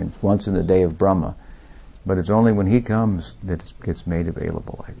explains, once in the day of Brahma. But it's only when he comes that it gets made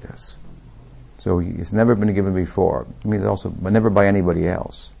available like this. So it's never been given before. It means also, but never by anybody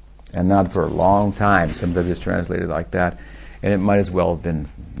else. And not for a long time. Sometimes it's translated like that. And it might as well have been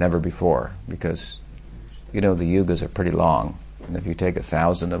never before. Because, the yugas are pretty long. And if you take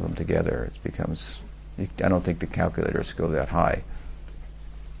 1,000 of them together, it becomes, I don't think the calculators go that high.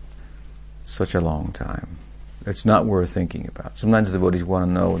 Such a long time. It's not worth thinking about. Sometimes the devotees want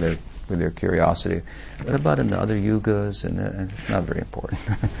to know with their curiosity, what about in the other yugas? And it's not very important.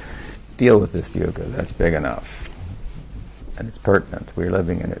 Deal with this yuga, that's big enough. And it's pertinent, we're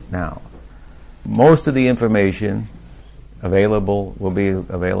living in it now. Most of the information available will be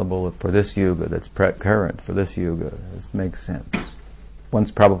available for this yuga, that's current for this yuga. This makes sense.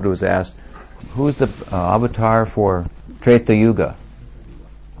 Once Prabhupada was asked, who's the avatar for Treta Yuga?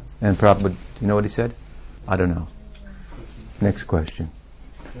 And Prabhupada, you know what he said? I don't know. Next question.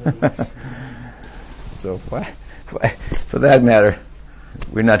 So, for that matter,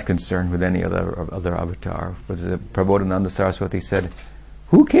 we're not concerned with any other avatar. But Prabodhananda Saraswati said,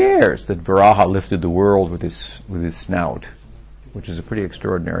 who cares that Varaha lifted the world with his snout, which is a pretty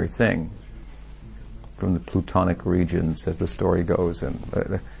extraordinary thing from the Plutonic regions, as the story goes.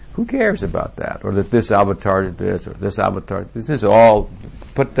 And who cares about that? Or that this avatar did this, or this avatar. This is all,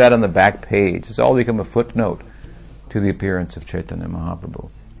 put that on the back page. It's all become a footnote to the appearance of Chaitanya Mahaprabhu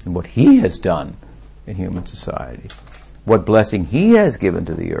and what he has done in human society, what blessing he has given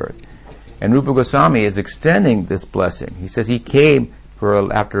to the earth. And Rupa Goswami is extending this blessing. He says he came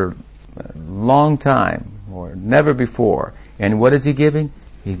after a long time, or never before. And what is he giving?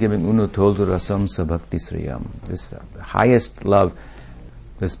 He's giving Unutoldu Rasam Sabhakti Sriyam, this highest love,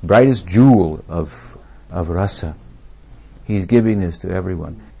 this brightest jewel of rasa. He's giving this to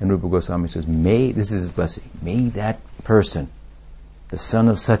everyone. And Rupa Goswami says, this is his blessing, may that person, the son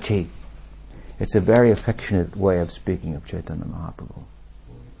of Sachi. It's a very affectionate way of speaking of Chaitanya Mahaprabhu.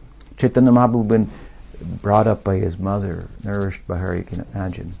 Chaitanya Mahaprabhu been brought up by his mother, nourished by her. You can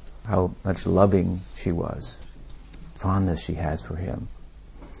imagine how much loving she was, fondness she has for him.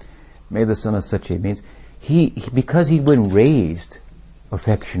 May the son of Sachi means because he'd been raised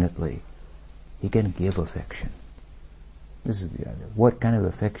affectionately, he can give affection. This is the idea. What kind of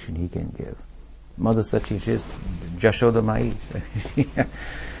affection he can give. Mother Sachi, she is Jashoda Mai.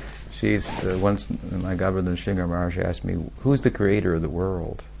 She's once my Govardhan Shingar Maharaj asked me, "Who's the creator of the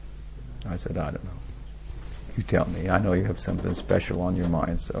world?" I said, "I don't know. You tell me. I know you have something special on your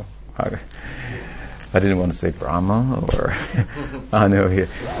mind." So I didn't want to say Brahma or I know he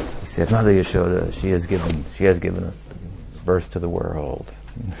said, "Mother Yashoda, she has given us birth to the world."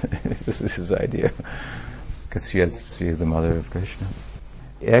 This is his idea, because she is the mother of Krishna.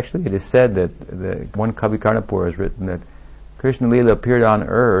 Actually, it is said that one Kavi Karnapur has written that Krishna Lila appeared on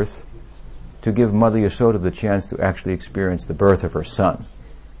earth to give Mother Yashoda the chance to actually experience the birth of her son.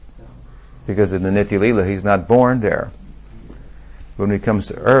 Because in the Nitya Lila, he's not born there. When he comes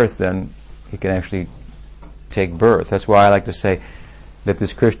to earth, then he can actually take birth. That's why I like to say that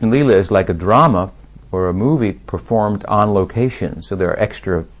this Krishna Lila is like a drama or a movie performed on location. So there are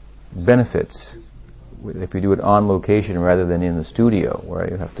extra benefits if you do it on location rather than in the studio, where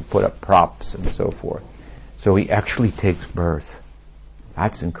you have to put up props and so forth. So he actually takes birth.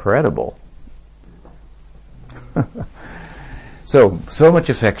 That's incredible. So much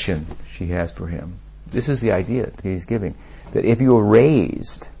affection she has for him. This is the idea that he's giving. That if you are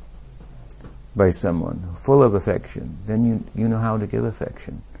raised by someone full of affection, then you know how to give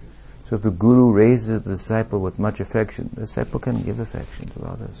affection. So if the guru raises the disciple with much affection, the disciple can give affection to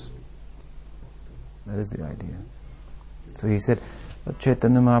others. That is the idea. So he said,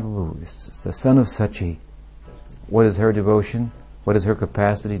 Chaitanya Mahaprabhu is the son of Sachi. What is her devotion? What is her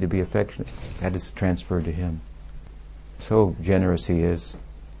capacity to be affectionate? That is transferred to him. So generous he is,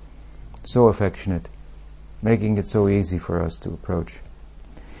 so affectionate, making it so easy for us to approach.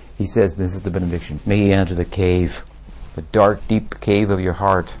 He says, this is the benediction, may he enter the cave, the dark, deep cave of your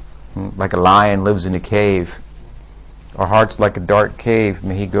heart. Like a lion lives in a cave. Our heart's like a dark cave.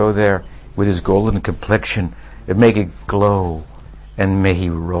 May he go there with his golden complexion and make it glow, and may he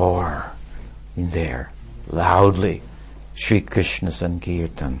roar in there loudly. Shri Krishna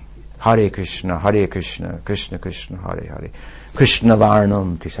Sankirtan. Hare Krishna, Krishna Krishna, Hare Hare. Krishna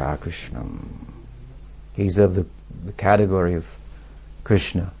Varnam Tisa Krishnam. He's of the category of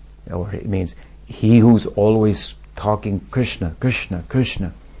Krishna, or it means he who's always talking Krishna, Krishna,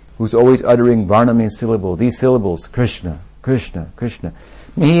 Krishna, who's always uttering Varna means syllable, these syllables, Krishna, Krishna, Krishna.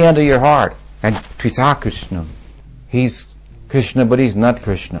 May he enter your heart. And Tisa Krishnam. He's Krishna, but he's not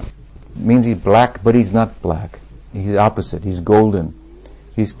Krishna. It means he's black, but he's not black. He's opposite. He's golden.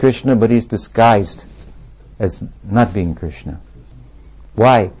 He's Krishna, but he's disguised as not being Krishna.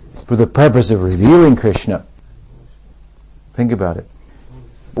 Why? For the purpose of revealing Krishna. Think about it.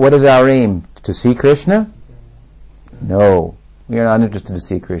 What is our aim? To see Krishna? No. We are not interested to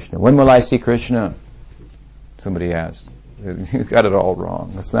see Krishna. When will I see Krishna? Somebody asked. You got it all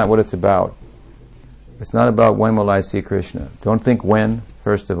wrong. That's not what it's about. It's not about when will I see Krishna. Don't think when,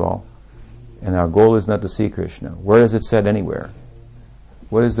 first of all. And our goal is not to see Krishna. Where is it said anywhere?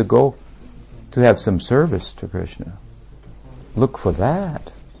 What is the goal? To have some service to Krishna. Look for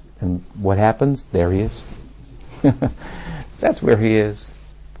that. And what happens? There he is. That's where he is.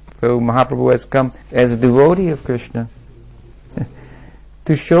 So Mahaprabhu has come as a devotee of Krishna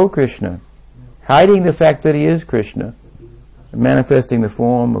to show Krishna, hiding the fact that he is Krishna, manifesting the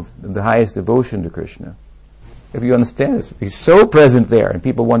form of the highest devotion to Krishna. If you understand this, he's so present there, and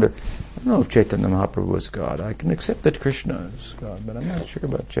people wonder, I don't know if Chaitanya Mahaprabhu is God. I can accept that Krishna is God, but I'm not sure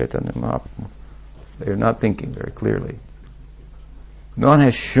about Chaitanya Mahaprabhu. They're not thinking very clearly. No one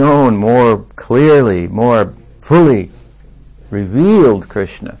has shown more clearly, more fully revealed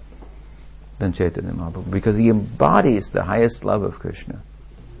Krishna than Chaitanya Mahaprabhu, because he embodies the highest love of Krishna.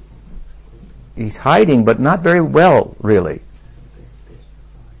 He's hiding, but not very well, really.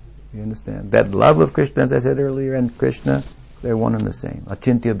 You understand? That love of Krishna, as I said earlier, and Krishna, they're one and the same.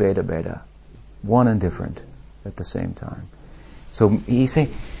 Achintya Beda Beda. One and different at the same time. So he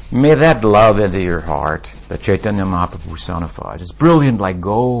thinks, may that love enter your heart that Chaitanya Mahaprabhu personifies. It's brilliant like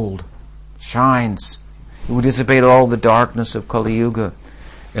gold. Shines. It will dissipate all the darkness of Kali Yuga.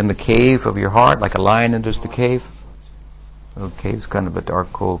 In the cave of your heart, like a lion enters the cave. Well, the cave's kind of a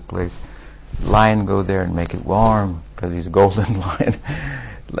dark, cold place. Lion, go there and make it warm, because he's a golden lion.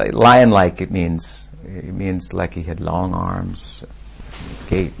 Lion-like, it means like he had long arms,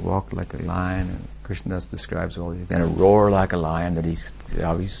 gait, walked like a lion, and Krishna describes all these, and a roar like a lion, that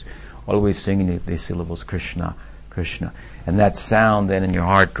he's always singing these syllables, Krishna, Krishna. And that sound then in your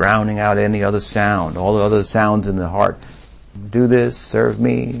heart, drowning out any other sound, all the other sounds in the heart. Do this, serve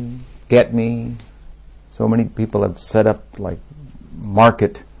me, get me. So many people have set up like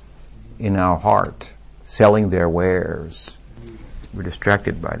market in our heart, selling their wares. We're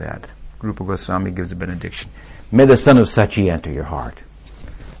distracted by that. Rupa Goswami gives a benediction. May the son of Sachi enter your heart,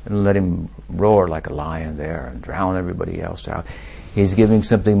 and let him roar like a lion there and drown everybody else out. He's giving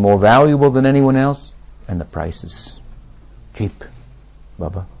something more valuable than anyone else, and the price is cheap,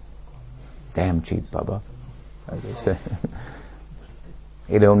 Bubba. Damn cheap, Bubba, as they say.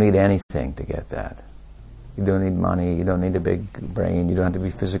 You don't need anything to get that. You don't need money, you don't need a big brain, you don't have to be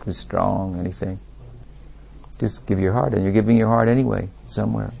physically strong, anything. Just give your heart, and you're giving your heart anyway,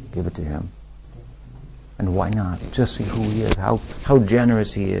 somewhere. Give it to Him. And why not? Just see who He is, how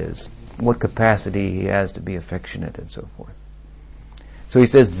generous He is, what capacity He has to be affectionate, and so forth. So He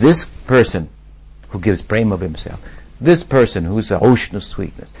says, this person who gives prema of Himself, this person who's the ocean of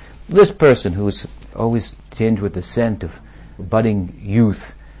sweetness, this person who's always tinged with the scent of budding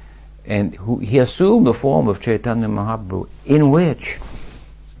youth, and who He assumed the form of Chaitanya Mahaprabhu, in which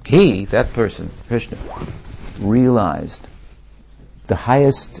He, that person, Krishna, realized the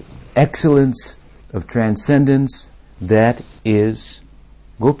highest excellence of transcendence, that is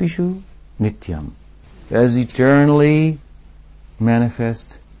Gopishu Nityam, as eternally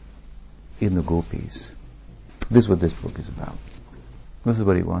manifest in the gopis. This is what this book is about. This is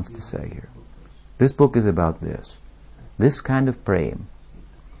what he wants to say here. This book is about this kind of prema.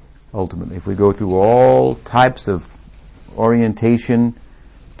 Ultimately, if we go through all types of orientation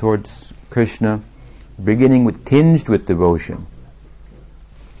towards Krishna, beginning with tinged with devotion,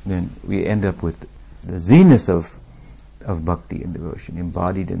 then we end up with the zenith of bhakti and devotion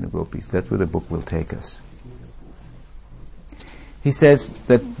embodied in the gopis. That's where the book will take us. He says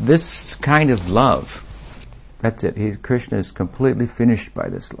that this kind of love, that's it. Krishna is completely finished by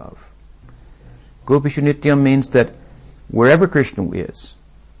this love. Gopishu Nityam means that wherever Krishna is,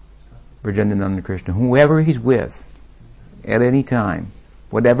 Brajanananda Krishna, whoever He's with, at any time,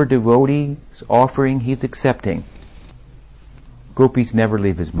 whatever devotee's offering He's accepting, gopis never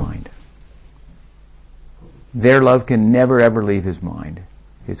leave His mind. Their love can never ever leave His mind,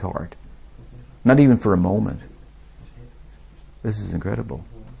 His heart. Not even for a moment. This is incredible.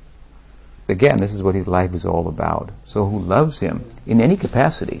 Again, this is what His life is all about. So who loves Him in any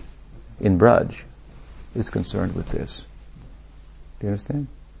capacity in Braj is concerned with this. Do you understand?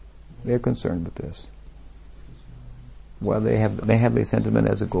 They're concerned with this. Well, they have a sentiment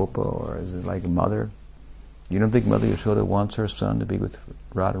as a gopa or as like a mother. You don't think Mother Yashoda wants her son to be with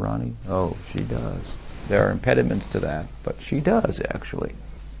Radharani? Oh, she does. There are impediments to that, but she does actually.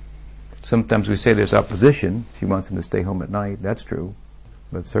 Sometimes we say there's opposition. She wants him to stay home at night. That's true.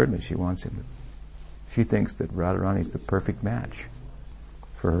 But certainly she wants him. She thinks that Radharani is the perfect match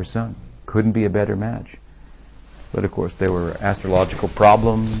for her son. Couldn't be a better match. But of course there were astrological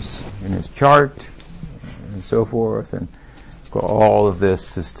problems in his chart and so forth, and all of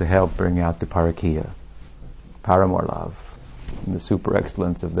this is to help bring out the parakiya, paramore love, and the super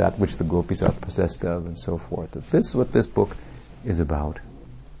excellence of that which the gopis are possessed of, and so forth. This is what this book is about.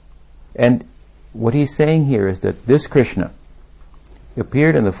 And what he's saying here is that this Krishna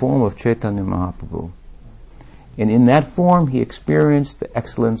appeared in the form of Chaitanya Mahaprabhu, and in that form he experienced the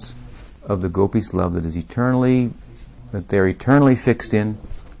excellence of the gopis' love that they're eternally fixed in,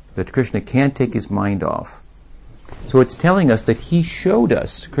 that Krishna can't take his mind off. So it's telling us that he showed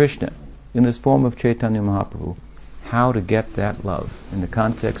us, Krishna, in this form of Chaitanya Mahaprabhu, how to get that love. In the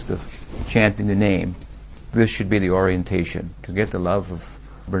context of chanting the name, this should be the orientation, to get the love of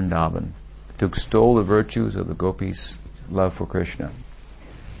Vrindavan, to extol the virtues of the gopis' love for Krishna.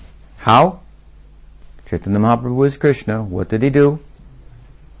 How? Chaitanya Mahaprabhu is Krishna. What did he do?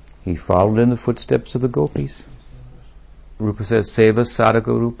 He followed in the footsteps of the gopis. Rupa says, Seva sadhaka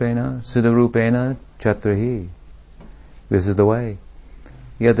rupena, siddha rupena chatrahi. This is the way.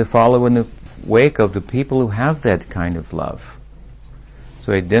 You have to follow in the wake of the people who have that kind of love.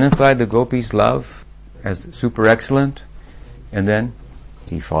 So he identified the gopis' love as super excellent, and then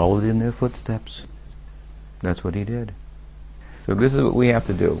he followed in their footsteps. That's what he did. So this is what we have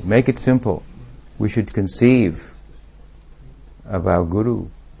to do. Make it simple. We should conceive of our Guru.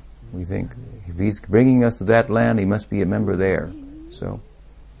 We think, if he's bringing us to that land, he must be a member there. So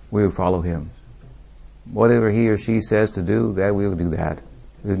we will follow him. Whatever he or she says to do, that we will do that.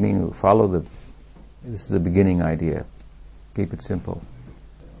 It doesn't mean we'll follow this is the beginning idea. Keep it simple.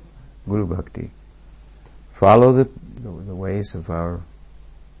 Guru Bhakti. Follow the ways of our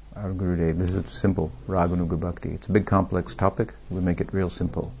Gurudev. This is simple. Raganuga Bhakti. It's a big complex topic. We make it real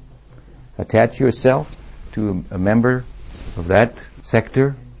simple. Attach yourself to a member of that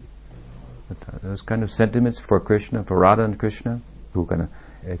sector, those kind of sentiments for Krishna, for Radha and Krishna, who can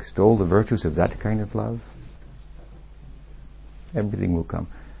extol the virtues of that kind of love. Everything will come.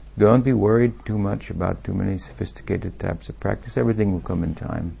 Don't be worried too much about too many sophisticated types of practice. Everything will come in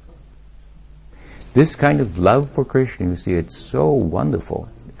time. This kind of love for Krishna, you see, it's so wonderful.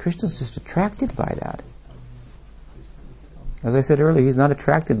 Krishna's just attracted by that. As I said earlier, he's not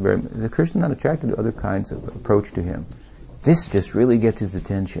attracted the Krishna is not attracted to other kinds of approach to him. This just really gets his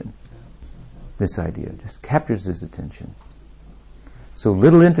attention. This idea just captures his attention. So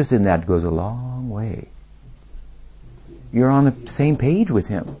little interest in that goes a long way. You're on the same page with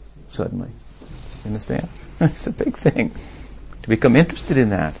him suddenly. You understand? It's a big thing to become interested in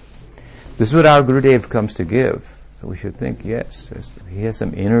that. This is what our Gurudev comes to give. So we should think, yes, he has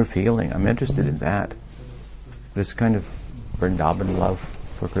some inner feeling. I'm interested in that. This kind of Vrindavan love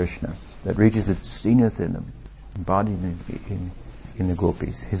for Krishna that reaches its zenith in him, embodied in the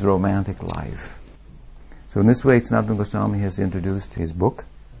gopis, his romantic life. So in this way, Sanatana Goswami has introduced his book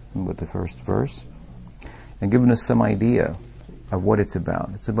with the first verse and given us some idea of what it's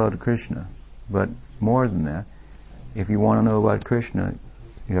about. It's about Krishna. But more than that, if you want to know about Krishna,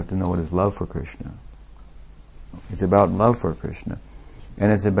 you have to know what his love for Krishna. It's about love for Krishna.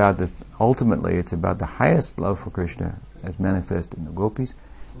 And ultimately, it's about the highest love for Krishna as manifest in the gopis,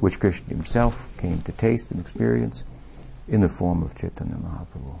 which Krishna himself came to taste and experience in the form of Chaitanya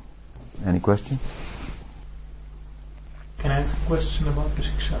Mahaprabhu. Any question? Can I ask a question about the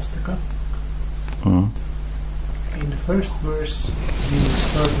Shikshastaka? In the first verse, you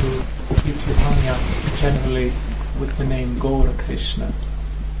refer to Chaitanya generally with the name Gaura Krishna.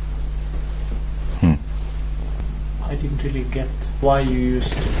 I didn't really get why you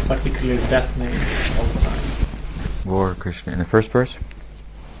used particularly that name all the time. Gaura Krishna. In the first verse?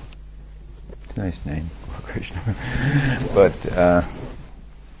 It's a nice name, Gaura Krishna. But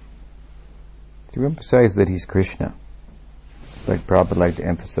to emphasize that he's Krishna. It's like Prabhupada liked to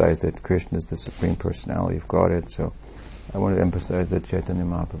emphasize that Krishna is the Supreme Personality of Godhead, so I want to emphasize that Chaitanya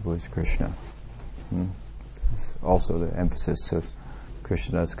Mahaprabhu is Krishna. It's also the emphasis of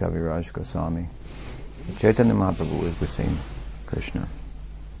Krishnadas Kaviraj Goswami. Chaitanya Mahaprabhu is the same Krishna,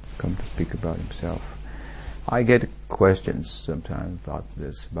 come to speak about himself. I get questions sometimes about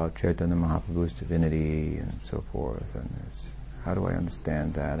this, about Chaitanya Mahaprabhu's divinity and so forth, and how do I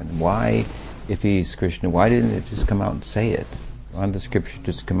understand that? And why, if he's Krishna, why didn't it just come out and say it? Why didn't the scripture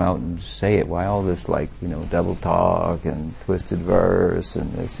just come out and say it? Why all this double talk and twisted verse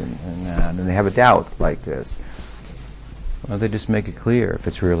and this and that? And they have a doubt like this. Why don't they just make it clear if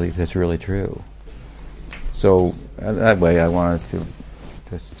it's really true? So that way I wanted to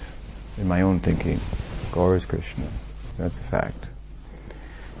just, in my own thinking, Gaura is Krishna. That's a fact.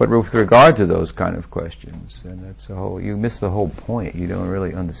 But with regard to those kind of questions, and you miss the whole point. You don't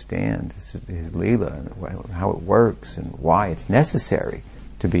really understand his Leela and how it works and why it's necessary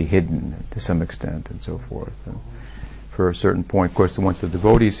to be hidden to some extent and so forth. And for a certain point, of course, once his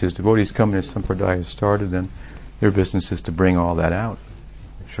devotees come and his sampradaya has started, then their business is to bring all that out,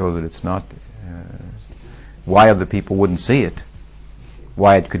 show that it's not, why other people wouldn't see it,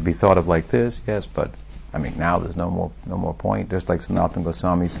 why it could be thought of like this, yes, but now there's no more point. Just like Sanatana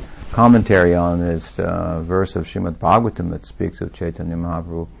Goswami's commentary on this verse of Srimad Bhagavatam that speaks of Chaitanya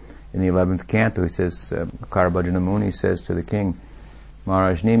Mahaprabhu in the 11th canto, he says, Karabhajana Muni says to the king,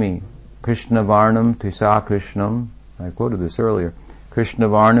 Maharaj Nimi, Krishna Varnam Tisa Krishnam, I quoted this earlier, Krishna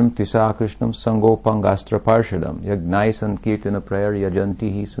Varnam Tisa Krishnam Sangopangastra Parshadam Yagnai Sankirtana Prayer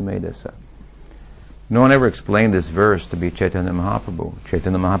Yajantihi Sumedasa. No one ever explained this verse to be Chaitanya Mahaprabhu.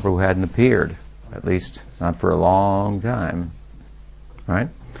 Chaitanya Mahaprabhu hadn't appeared. At least not for a long time, right?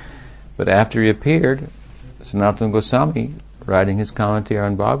 But after he appeared, Sanatana Goswami, writing his commentary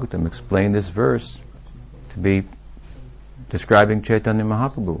on Bhagavatam, explained this verse to be describing Chaitanya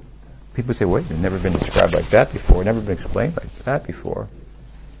Mahaprabhu. People say, wait, it's never been described like that before, never been explained like that before.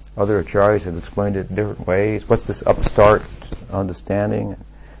 Other acharyas have explained it in different ways. What's this upstart understanding?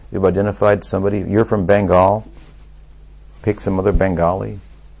 You've identified somebody, you're from Bengal, pick some other Bengali,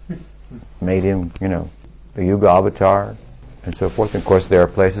 made him, a Yuga avatar, and so forth. And of course, there are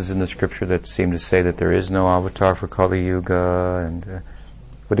places in the scripture that seem to say that there is no avatar for Kali Yuga.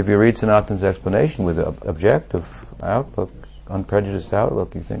 But if you read Sanatana's explanation with an objective outlook, unprejudiced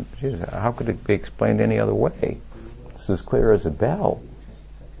outlook, you think, Jesus, how could it be explained any other way? This is clear as a bell.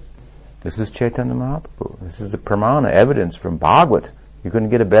 This is Chaitanya Mahaprabhu. This is the pramana, evidence from Bhagavat. You couldn't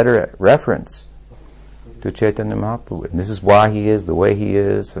get a better reference to Chaitanya Mahaprabhu. And this is why he is the way he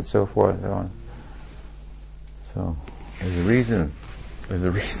is, and so forth and so on. So, there's a reason.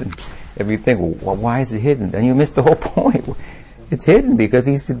 If you think, well, why is it hidden? Then you miss the whole point. It's hidden because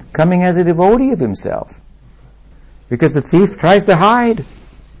he's coming as a devotee of himself. Because the thief tries to hide.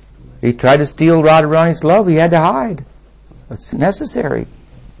 He tried to steal Radharani's love, he had to hide. It's necessary.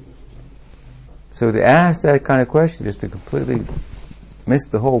 So to ask that kind of question is to completely miss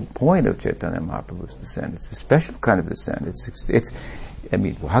the whole point of Chaitanya Mahaprabhu's descent. It's a special kind of descent.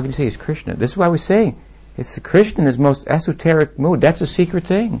 How can you say he's Krishna? This is why we're saying It's Krishna in his most esoteric mood. That's a secret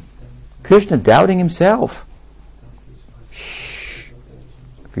thing. Krishna doubting himself. Shh.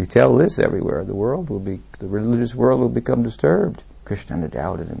 If you tell this everywhere, the religious world will become disturbed. Krishna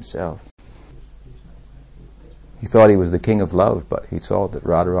doubted himself. He thought he was the king of love, but he saw that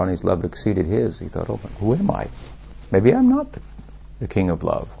Radharani's love exceeded his. He thought, who am I? Maybe I'm not the king of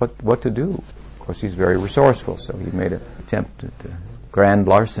love. What to do? Of course, he's very resourceful, so he made an attempt at grand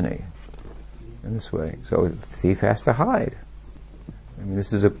larceny in this way. So the thief has to hide. I mean,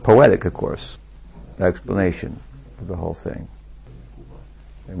 this is a poetic, of course, explanation of the whole thing.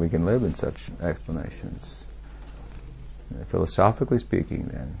 And we can live in such explanations. Philosophically speaking,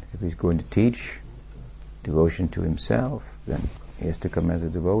 then, if he's going to teach devotion to himself, then he has to come as a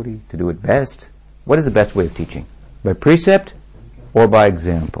devotee to do it best. What is the best way of teaching? By precept or by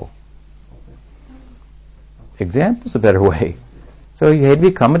example? Example is a better way. So he had to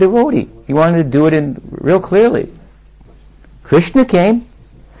become a devotee. He wanted to do it real clearly. Krishna came.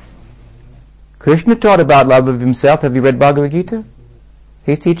 Krishna taught about love of himself. Have you read Bhagavad Gita?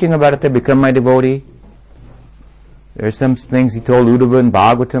 He's teaching about it to become my devotee. There's some things he told Uddhava and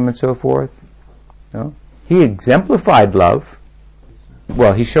Bhagavatam and so forth. No? He exemplified love.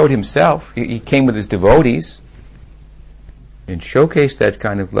 Well, he showed himself. He came with his devotees and showcased that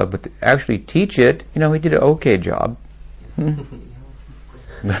kind of love, but to actually teach it, he did an okay job.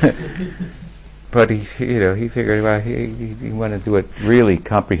 But he figured, well, he wanted to do it really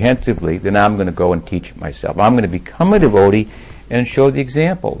comprehensively. Then I'm going to go and teach it myself. I'm going to become a devotee and show the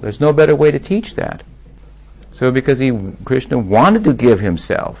example. There's no better way to teach that. So because Krishna wanted to give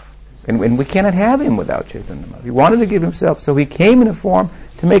himself, and we cannot have him without Chaitanya Mahaprabhu. He wanted to give himself, so he came in a form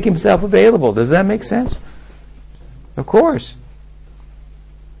to make himself available. Does that make sense? Of course.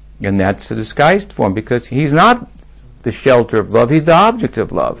 And that's a disguised form, because he's not the shelter of love, he's the object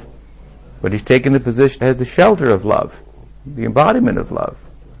of love. But he's taken the position as the shelter of love, the embodiment of love,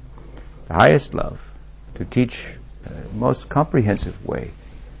 the highest love, to teach the most comprehensive way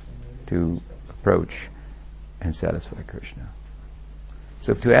to approach and satisfy Krishna.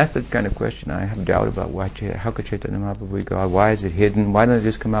 So to ask that kind of question, I have doubt about how could Chaitanya Mahaprabhu be God? Why is it hidden? Why don't they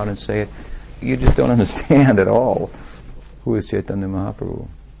just come out and say it? You just don't understand at all who is Chaitanya Mahaprabhu.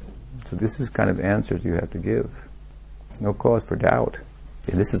 So this is kind of answers you have to give. No cause for doubt.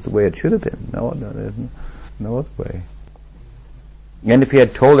 And this is the way it should have been. No other way. And if he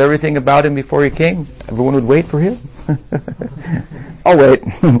had told everything about him before he came, everyone would wait for him. I'll wait.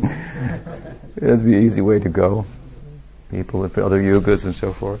 That'd be an easy way to go. People with other yugas and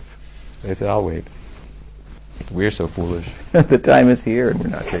so forth, they say, I'll wait. We're so foolish. The time is here and we're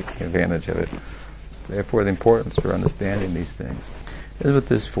not taking advantage of it. Therefore, the importance for understanding these things. This is what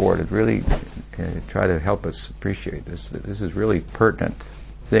this is for, to really try to help us appreciate this. This is really pertinent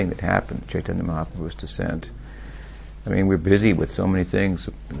thing that happened, Chaitanya Mahaprabhu's descent. I mean, we're busy with so many things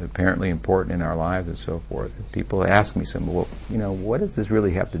apparently important in our lives and so forth. People ask me what does this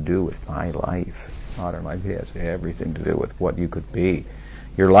really have to do with my life? Modern life has everything to do with what you could be.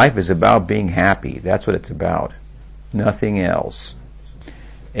 Your life is about being happy. That's what it's about. Nothing else.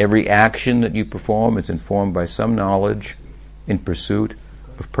 Every action that you perform is informed by some knowledge in pursuit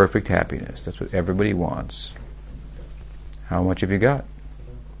of perfect happiness. That's what everybody wants. How much have you got?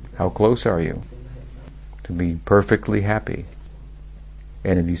 How close are you to be perfectly happy?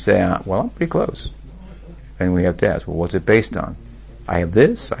 And if you say, well, I'm pretty close, then we have to ask, well, what's it based on? I have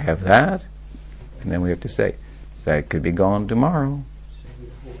this, I have that. And then we have to say, that could be gone tomorrow.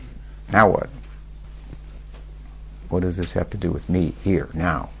 Now what? What does this have to do with me here,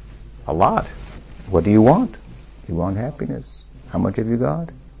 now? A lot. What do you want? You want happiness. How much have you got?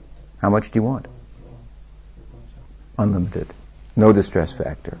 How much do you want? Unlimited. No distress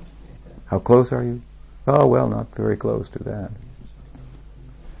factor. How close are you? Oh, well, not very close to that.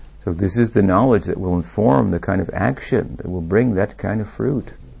 So this is the knowledge that will inform the kind of action that will bring that kind of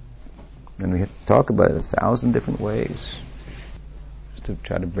fruit. And we have to talk about it 1,000 different ways just to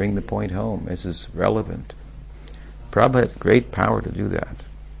try to bring the point home. This is relevant. Prabhupada had great power to do that.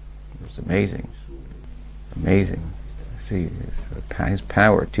 It was amazing. Amazing. See, his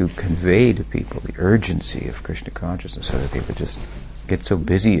power to convey to people the urgency of Krishna consciousness so that they would just get so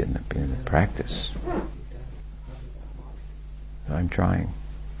busy in the practice. I'm trying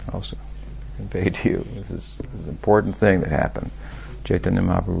also to convey to you. This is an important thing that happened. Chaitanya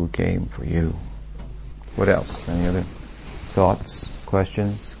Mahaprabhu came for you. What else? Any other thoughts,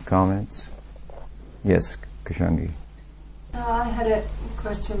 questions, comments? Yes, Kashangi. I had a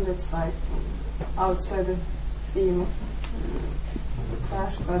question that's like outside the theme of the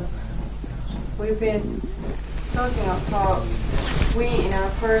class, but we've been talking about how we in our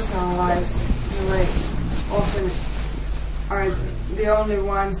personal lives relate often are the only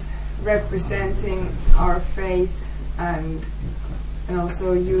ones representing our faith and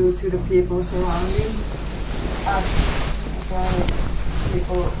also you to the people surrounding us.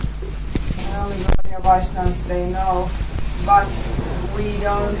 People, only Gaudiya Vaishnavas, they know, but we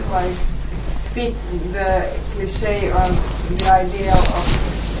don't fit the cliche or the ideal of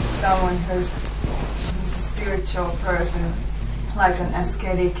someone who's a spiritual person, like an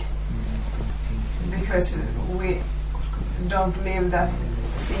ascetic, because we don't live that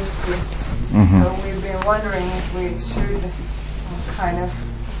simply. Mm-hmm. So we've been wondering if we should kind of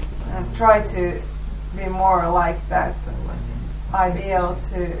try to be more like that ideal,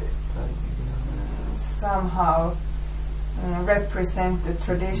 to somehow represent the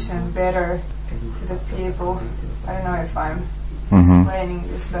tradition better to the people. I don't know if I'm explaining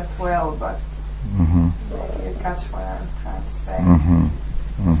this that well, but maybe you catch what I'm trying to say.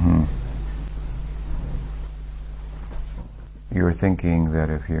 Mm-hmm. You're thinking that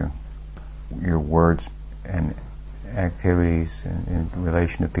if your words and activities in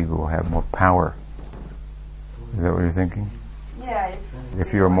relation to people will have more power. Is that what you're thinking? Yeah.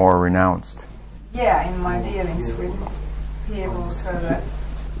 If you're more renounced. Yeah, in my dealings with people, so that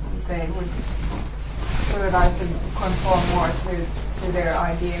they would, so that I could conform more to their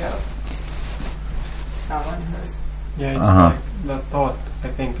idea of someone who's. Yeah, it's like the thought, I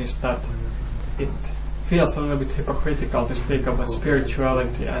think, is that it feels a little bit hypocritical to speak about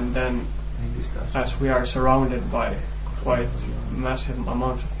spirituality, and then as we are surrounded by quite massive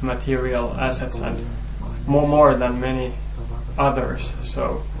amounts of material assets and more than many others,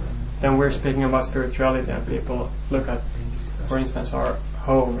 so then we're speaking about spirituality and people look at, for instance, our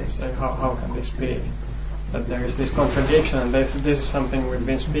home and say, how can this be? That there is this contradiction, and this is something we've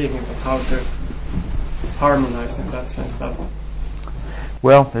been speaking about, how to harmonize in that sense. That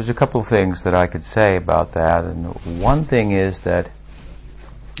Well, there's a couple of things that I could say about that, and one thing is that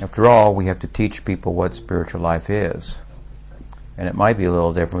after all, we have to teach people what spiritual life is, and it might be a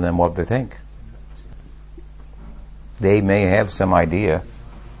little different than what they think. They may have some idea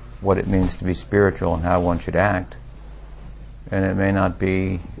what it means to be spiritual and how one should act, and it may not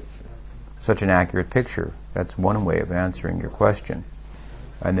be such an accurate picture. That's one way of answering your question,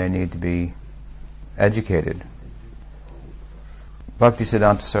 and they need to be educated.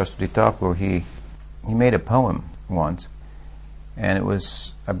 Bhaktisiddhanta Saraswati Thakur, he made a poem once, and it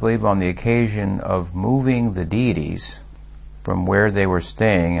was, I believe, on the occasion of moving the deities from where they were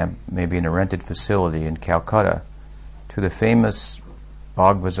staying, maybe in a rented facility in Calcutta, to the famous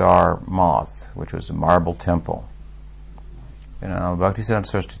Baghbazar Moth, which was a marble temple. Bhaktisiddhanta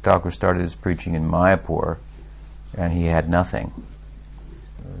Saraswati Thakur started his preaching in Mayapur, and he had nothing.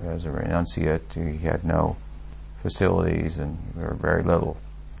 As a renunciate, he had no facilities, and there were very little.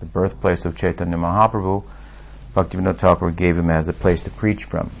 The birthplace of Chaitanya Mahaprabhu, Bhaktivinoda Thakur gave him as a place to preach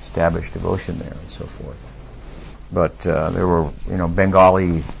from, established devotion there, and so forth. But there were,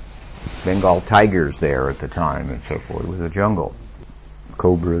 Bengal tigers there at the time, and so forth. It was a jungle,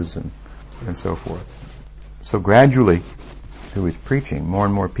 cobras and so forth. So gradually, through his preaching, more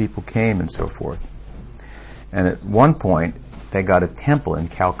and more people came, and so forth. And at one point, they got a temple in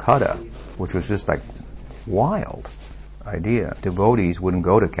Calcutta, which was just like wild idea. Devotees wouldn't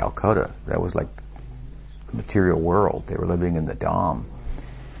go to Calcutta. That was like the material world. They were living in the Dham.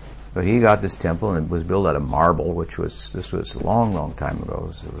 But he got this temple, and it was built out of marble, this was a long, long time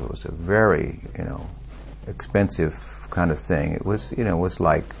ago. It was a very, expensive kind of thing. It was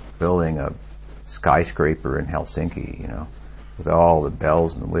like building a skyscraper in Helsinki, with all the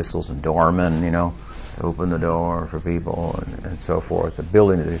bells and whistles and doormen, to open the door for people and so forth. A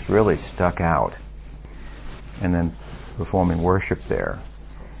building that just really stuck out. And then performing worship there.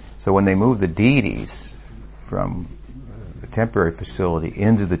 So when they moved the deities from the temporary facility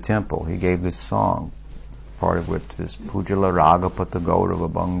into the temple, he gave this song, part of which is Pujala Ragapata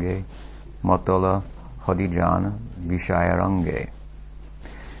Gaurava Bange Matala Hadijana Vishayarange.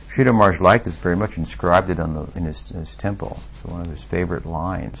 Sridhar Maharaj liked this very much, inscribed it in his temple. It's one of his favorite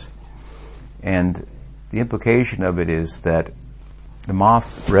lines. And the implication of it is that the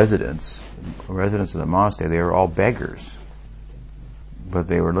moth residents of the monastery, they were all beggars, but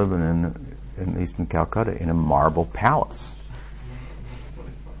they were living at least in Calcutta, in a marble palace.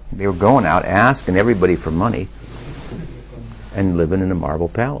 They were going out asking everybody for money and living in a marble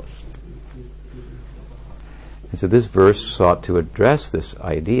palace. And so this verse sought to address this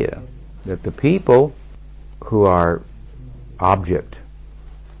idea that the people who are object,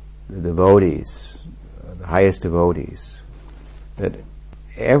 the devotees, the highest devotees, that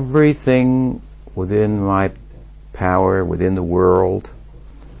everything within my power, within the world,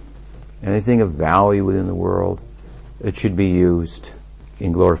 anything of value within the world, it should be used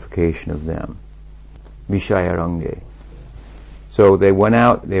in glorification of them. Vishayarange. So they went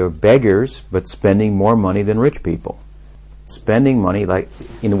out, they were beggars, but spending more money than rich people. Spending money like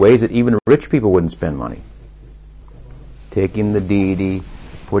in ways that even rich people wouldn't spend money. Taking the deity,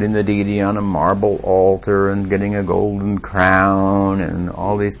 putting the deity on a marble altar and getting a golden crown and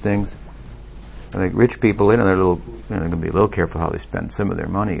all these things. Like rich people, they're going to be a little careful how they spend some of their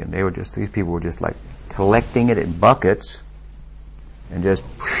money, and these people were just like collecting it in buckets and just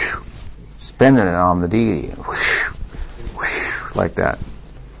spending it on the deity. Like that.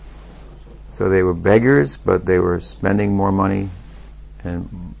 So they were beggars, but they were spending more money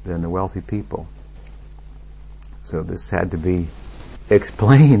than the wealthy people. So this had to be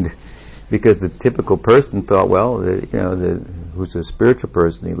explained, because the typical person thought, well, who's a spiritual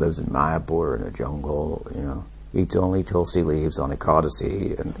person, he lives in Mayapur in a jungle, eats only tulsi leaves on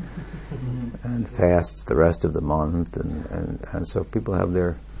Ekadasi and fasts the rest of the month, and so people have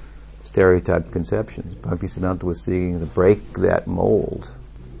their stereotyped conceptions. Bhaktisiddhanta was seeking to break that mold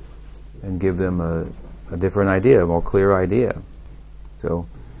and give them a different idea, a more clear idea. So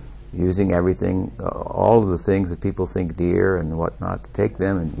using everything, all of the things that people think dear and whatnot, to take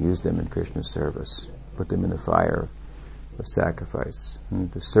them and use them in Krishna's service, put them in the fire of sacrifice,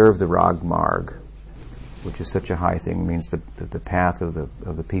 and to serve the Rag Marg, which is such a high thing, means the path of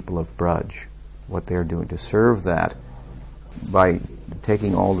the people of Braj, what they're doing, to serve that by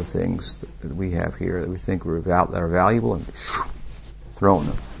taking all the things that we have here that we think that are valuable and thrown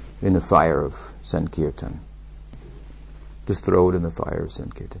them in the fire of Sankirtan. Just throw it in the fire of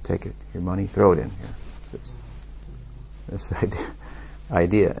Sankirtan. Take it, your money, throw it in here. This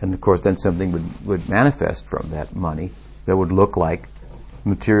idea. And of course then something would manifest from that money that would look like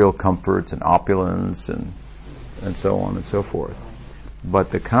material comforts and opulence and so on and so forth.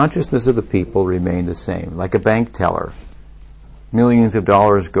 But the consciousness of the people remained the same, like a bank teller. Millions of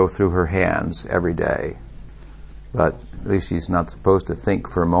dollars go through her hands every day, but at least she's not supposed to think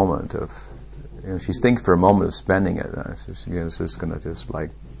for a moment of, she thinks for a moment of spending it. It's just going to just like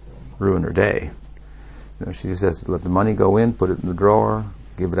ruin her day. She just has to let the money go in, put it in the drawer,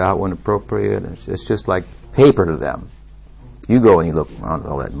 give it out when appropriate. It's just like paper to them. You go and you look around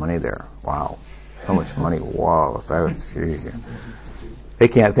all that money there. Wow, how much money? Wow, if I was, geez, they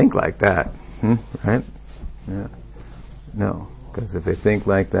can't think like that, right? Yeah, no. Because if they think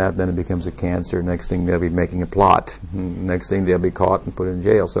like that, then it becomes a cancer. Next thing they'll be making a plot. Next thing they'll be caught and put in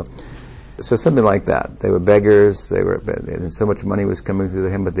jail. So something like that. They were beggars. And so much money was coming through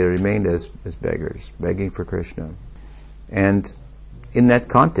them, but they remained as beggars, begging for Krishna. And in that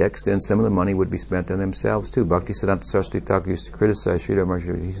context, then some of the money would be spent on themselves too. Bhaktisiddhanta Saraswati Thakur used to criticize Sridhar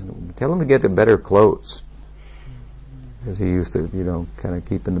Maharaj. He said, tell him to get the better clothes, because he used to, kind of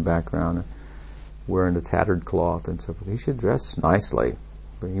keep in the background, wearing the tattered cloth and so forth. He should dress nicely.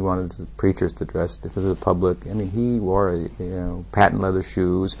 But he wanted the preachers to dress to the public. I mean, he wore patent leather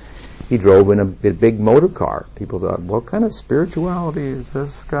shoes. He drove in a big motor car. People thought, what kind of spirituality is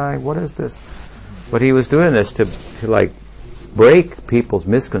this guy? What is this? But he was doing this to like break people's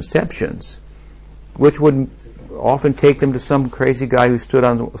misconceptions, which would often take them to some crazy guy who stood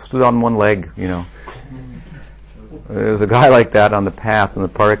on one leg. There was a guy like that on the path in the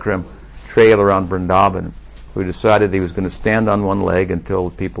Parikram trail around Vrindavan, who decided he was going to stand on one leg until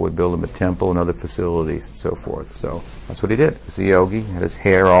people would build him a temple and other facilities and so forth. So that's what he did. He was a yogi, had his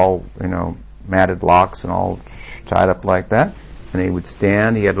hair all, matted locks and all tied up like that. And he would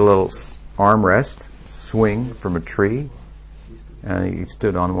stand, he had a little armrest, swing from a tree, and he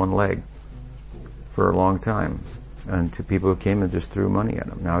stood on one leg for a long time. And to people who came and just threw money at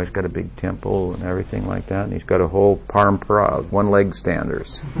him. Now he's got a big temple and everything like that, and he's got a whole parampara of one-leg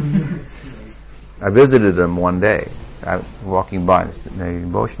standers. I visited him one day. I was walking by, they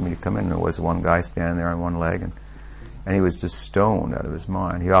motioned me to come in, and there was one guy standing there on one leg, and he was just stoned out of his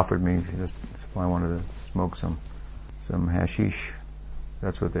mind. He offered me, if I wanted to smoke some hashish.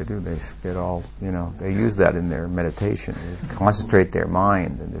 That's what they do. They get all, they use that in their meditation. They concentrate their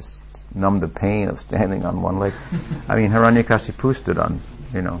mind and just numb the pain of standing on one leg. I mean, Hiranyakashipu stood on,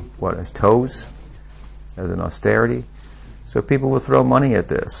 his toes as an austerity. So people will throw money at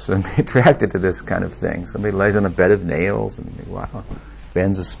this and be attracted to this kind of thing. Somebody lays on a bed of nails and wow,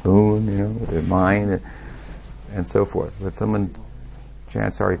 bends a spoon, with their mind and so forth. But someone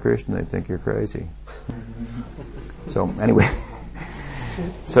chants Hare Krishna, they think you're crazy. So anyway,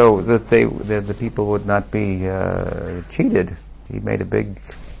 so that the people would not be cheated, he made a big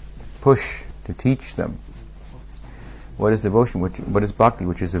push to teach them. What is devotion? What is bhakti?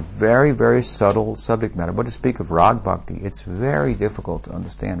 Which is a very, very subtle subject matter. But to speak of rag bhakti, it's very difficult to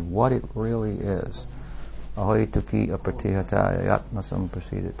understand what it really is. Ahoy tuki apratihata yatmasam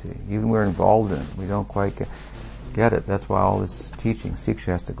prasidati. Even we're involved in it, we don't quite get it. That's why all this teaching, Siksha,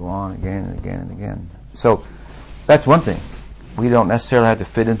 has to go on again and again and again. So that's one thing. We don't necessarily have to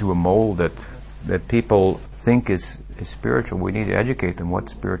fit into a mold that people think is spiritual. We need to educate them what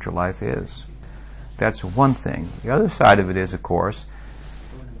spiritual life is. That's one thing. The other side of it is, of course,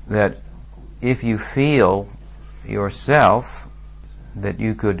 that if you feel yourself that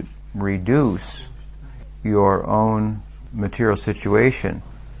you could reduce your own material situation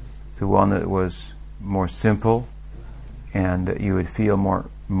to one that was more simple, and that you would feel more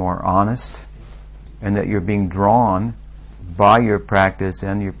honest, and that you're being drawn by your practice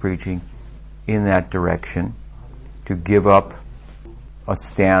and your preaching in that direction to give up a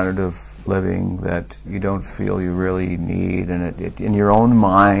standard of living that you don't feel you really need, and it in your own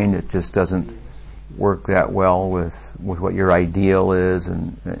mind it just doesn't work that well with what your ideal is,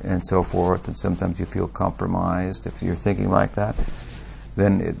 and so forth, and sometimes you feel compromised if you're thinking like that,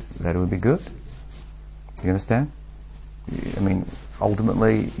 then that would be good. You understand? I mean,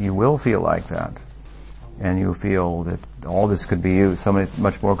 ultimately you will feel like that, and you feel that all this could be used,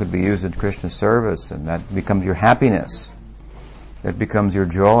 much more could be used in Krishna's service, and that becomes your happiness. That becomes your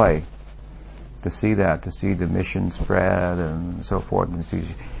joy to see the mission spread and so forth. And you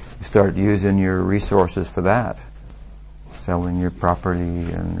start using your resources for that, selling your property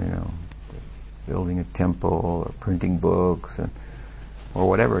and building a temple or printing books or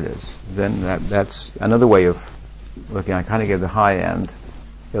whatever it is. Then that's another way of looking. I kind of gave the high end,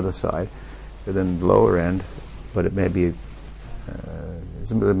 the other side, and then the lower end, but it may be a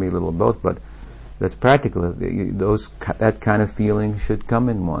little of both, but that's practical. That kind of feeling should come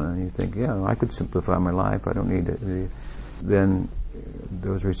in one, and you think, I could simplify my life. I don't need it. Then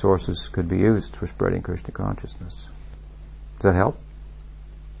those resources could be used for spreading Krishna consciousness. Does that help?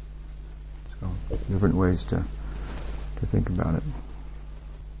 So different ways to think about it.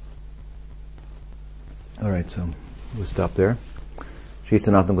 All right, so we'll stop there. Shri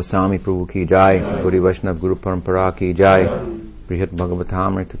Sanatana Goswami Prabhu ki jai, Gauri Vaishnav Guru Parampara ki jai, Brhad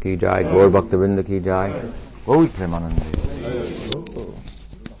Bhagavatamrta ki jai, Gaur Bhakta Vrinda ki jai, Gauri Premanande.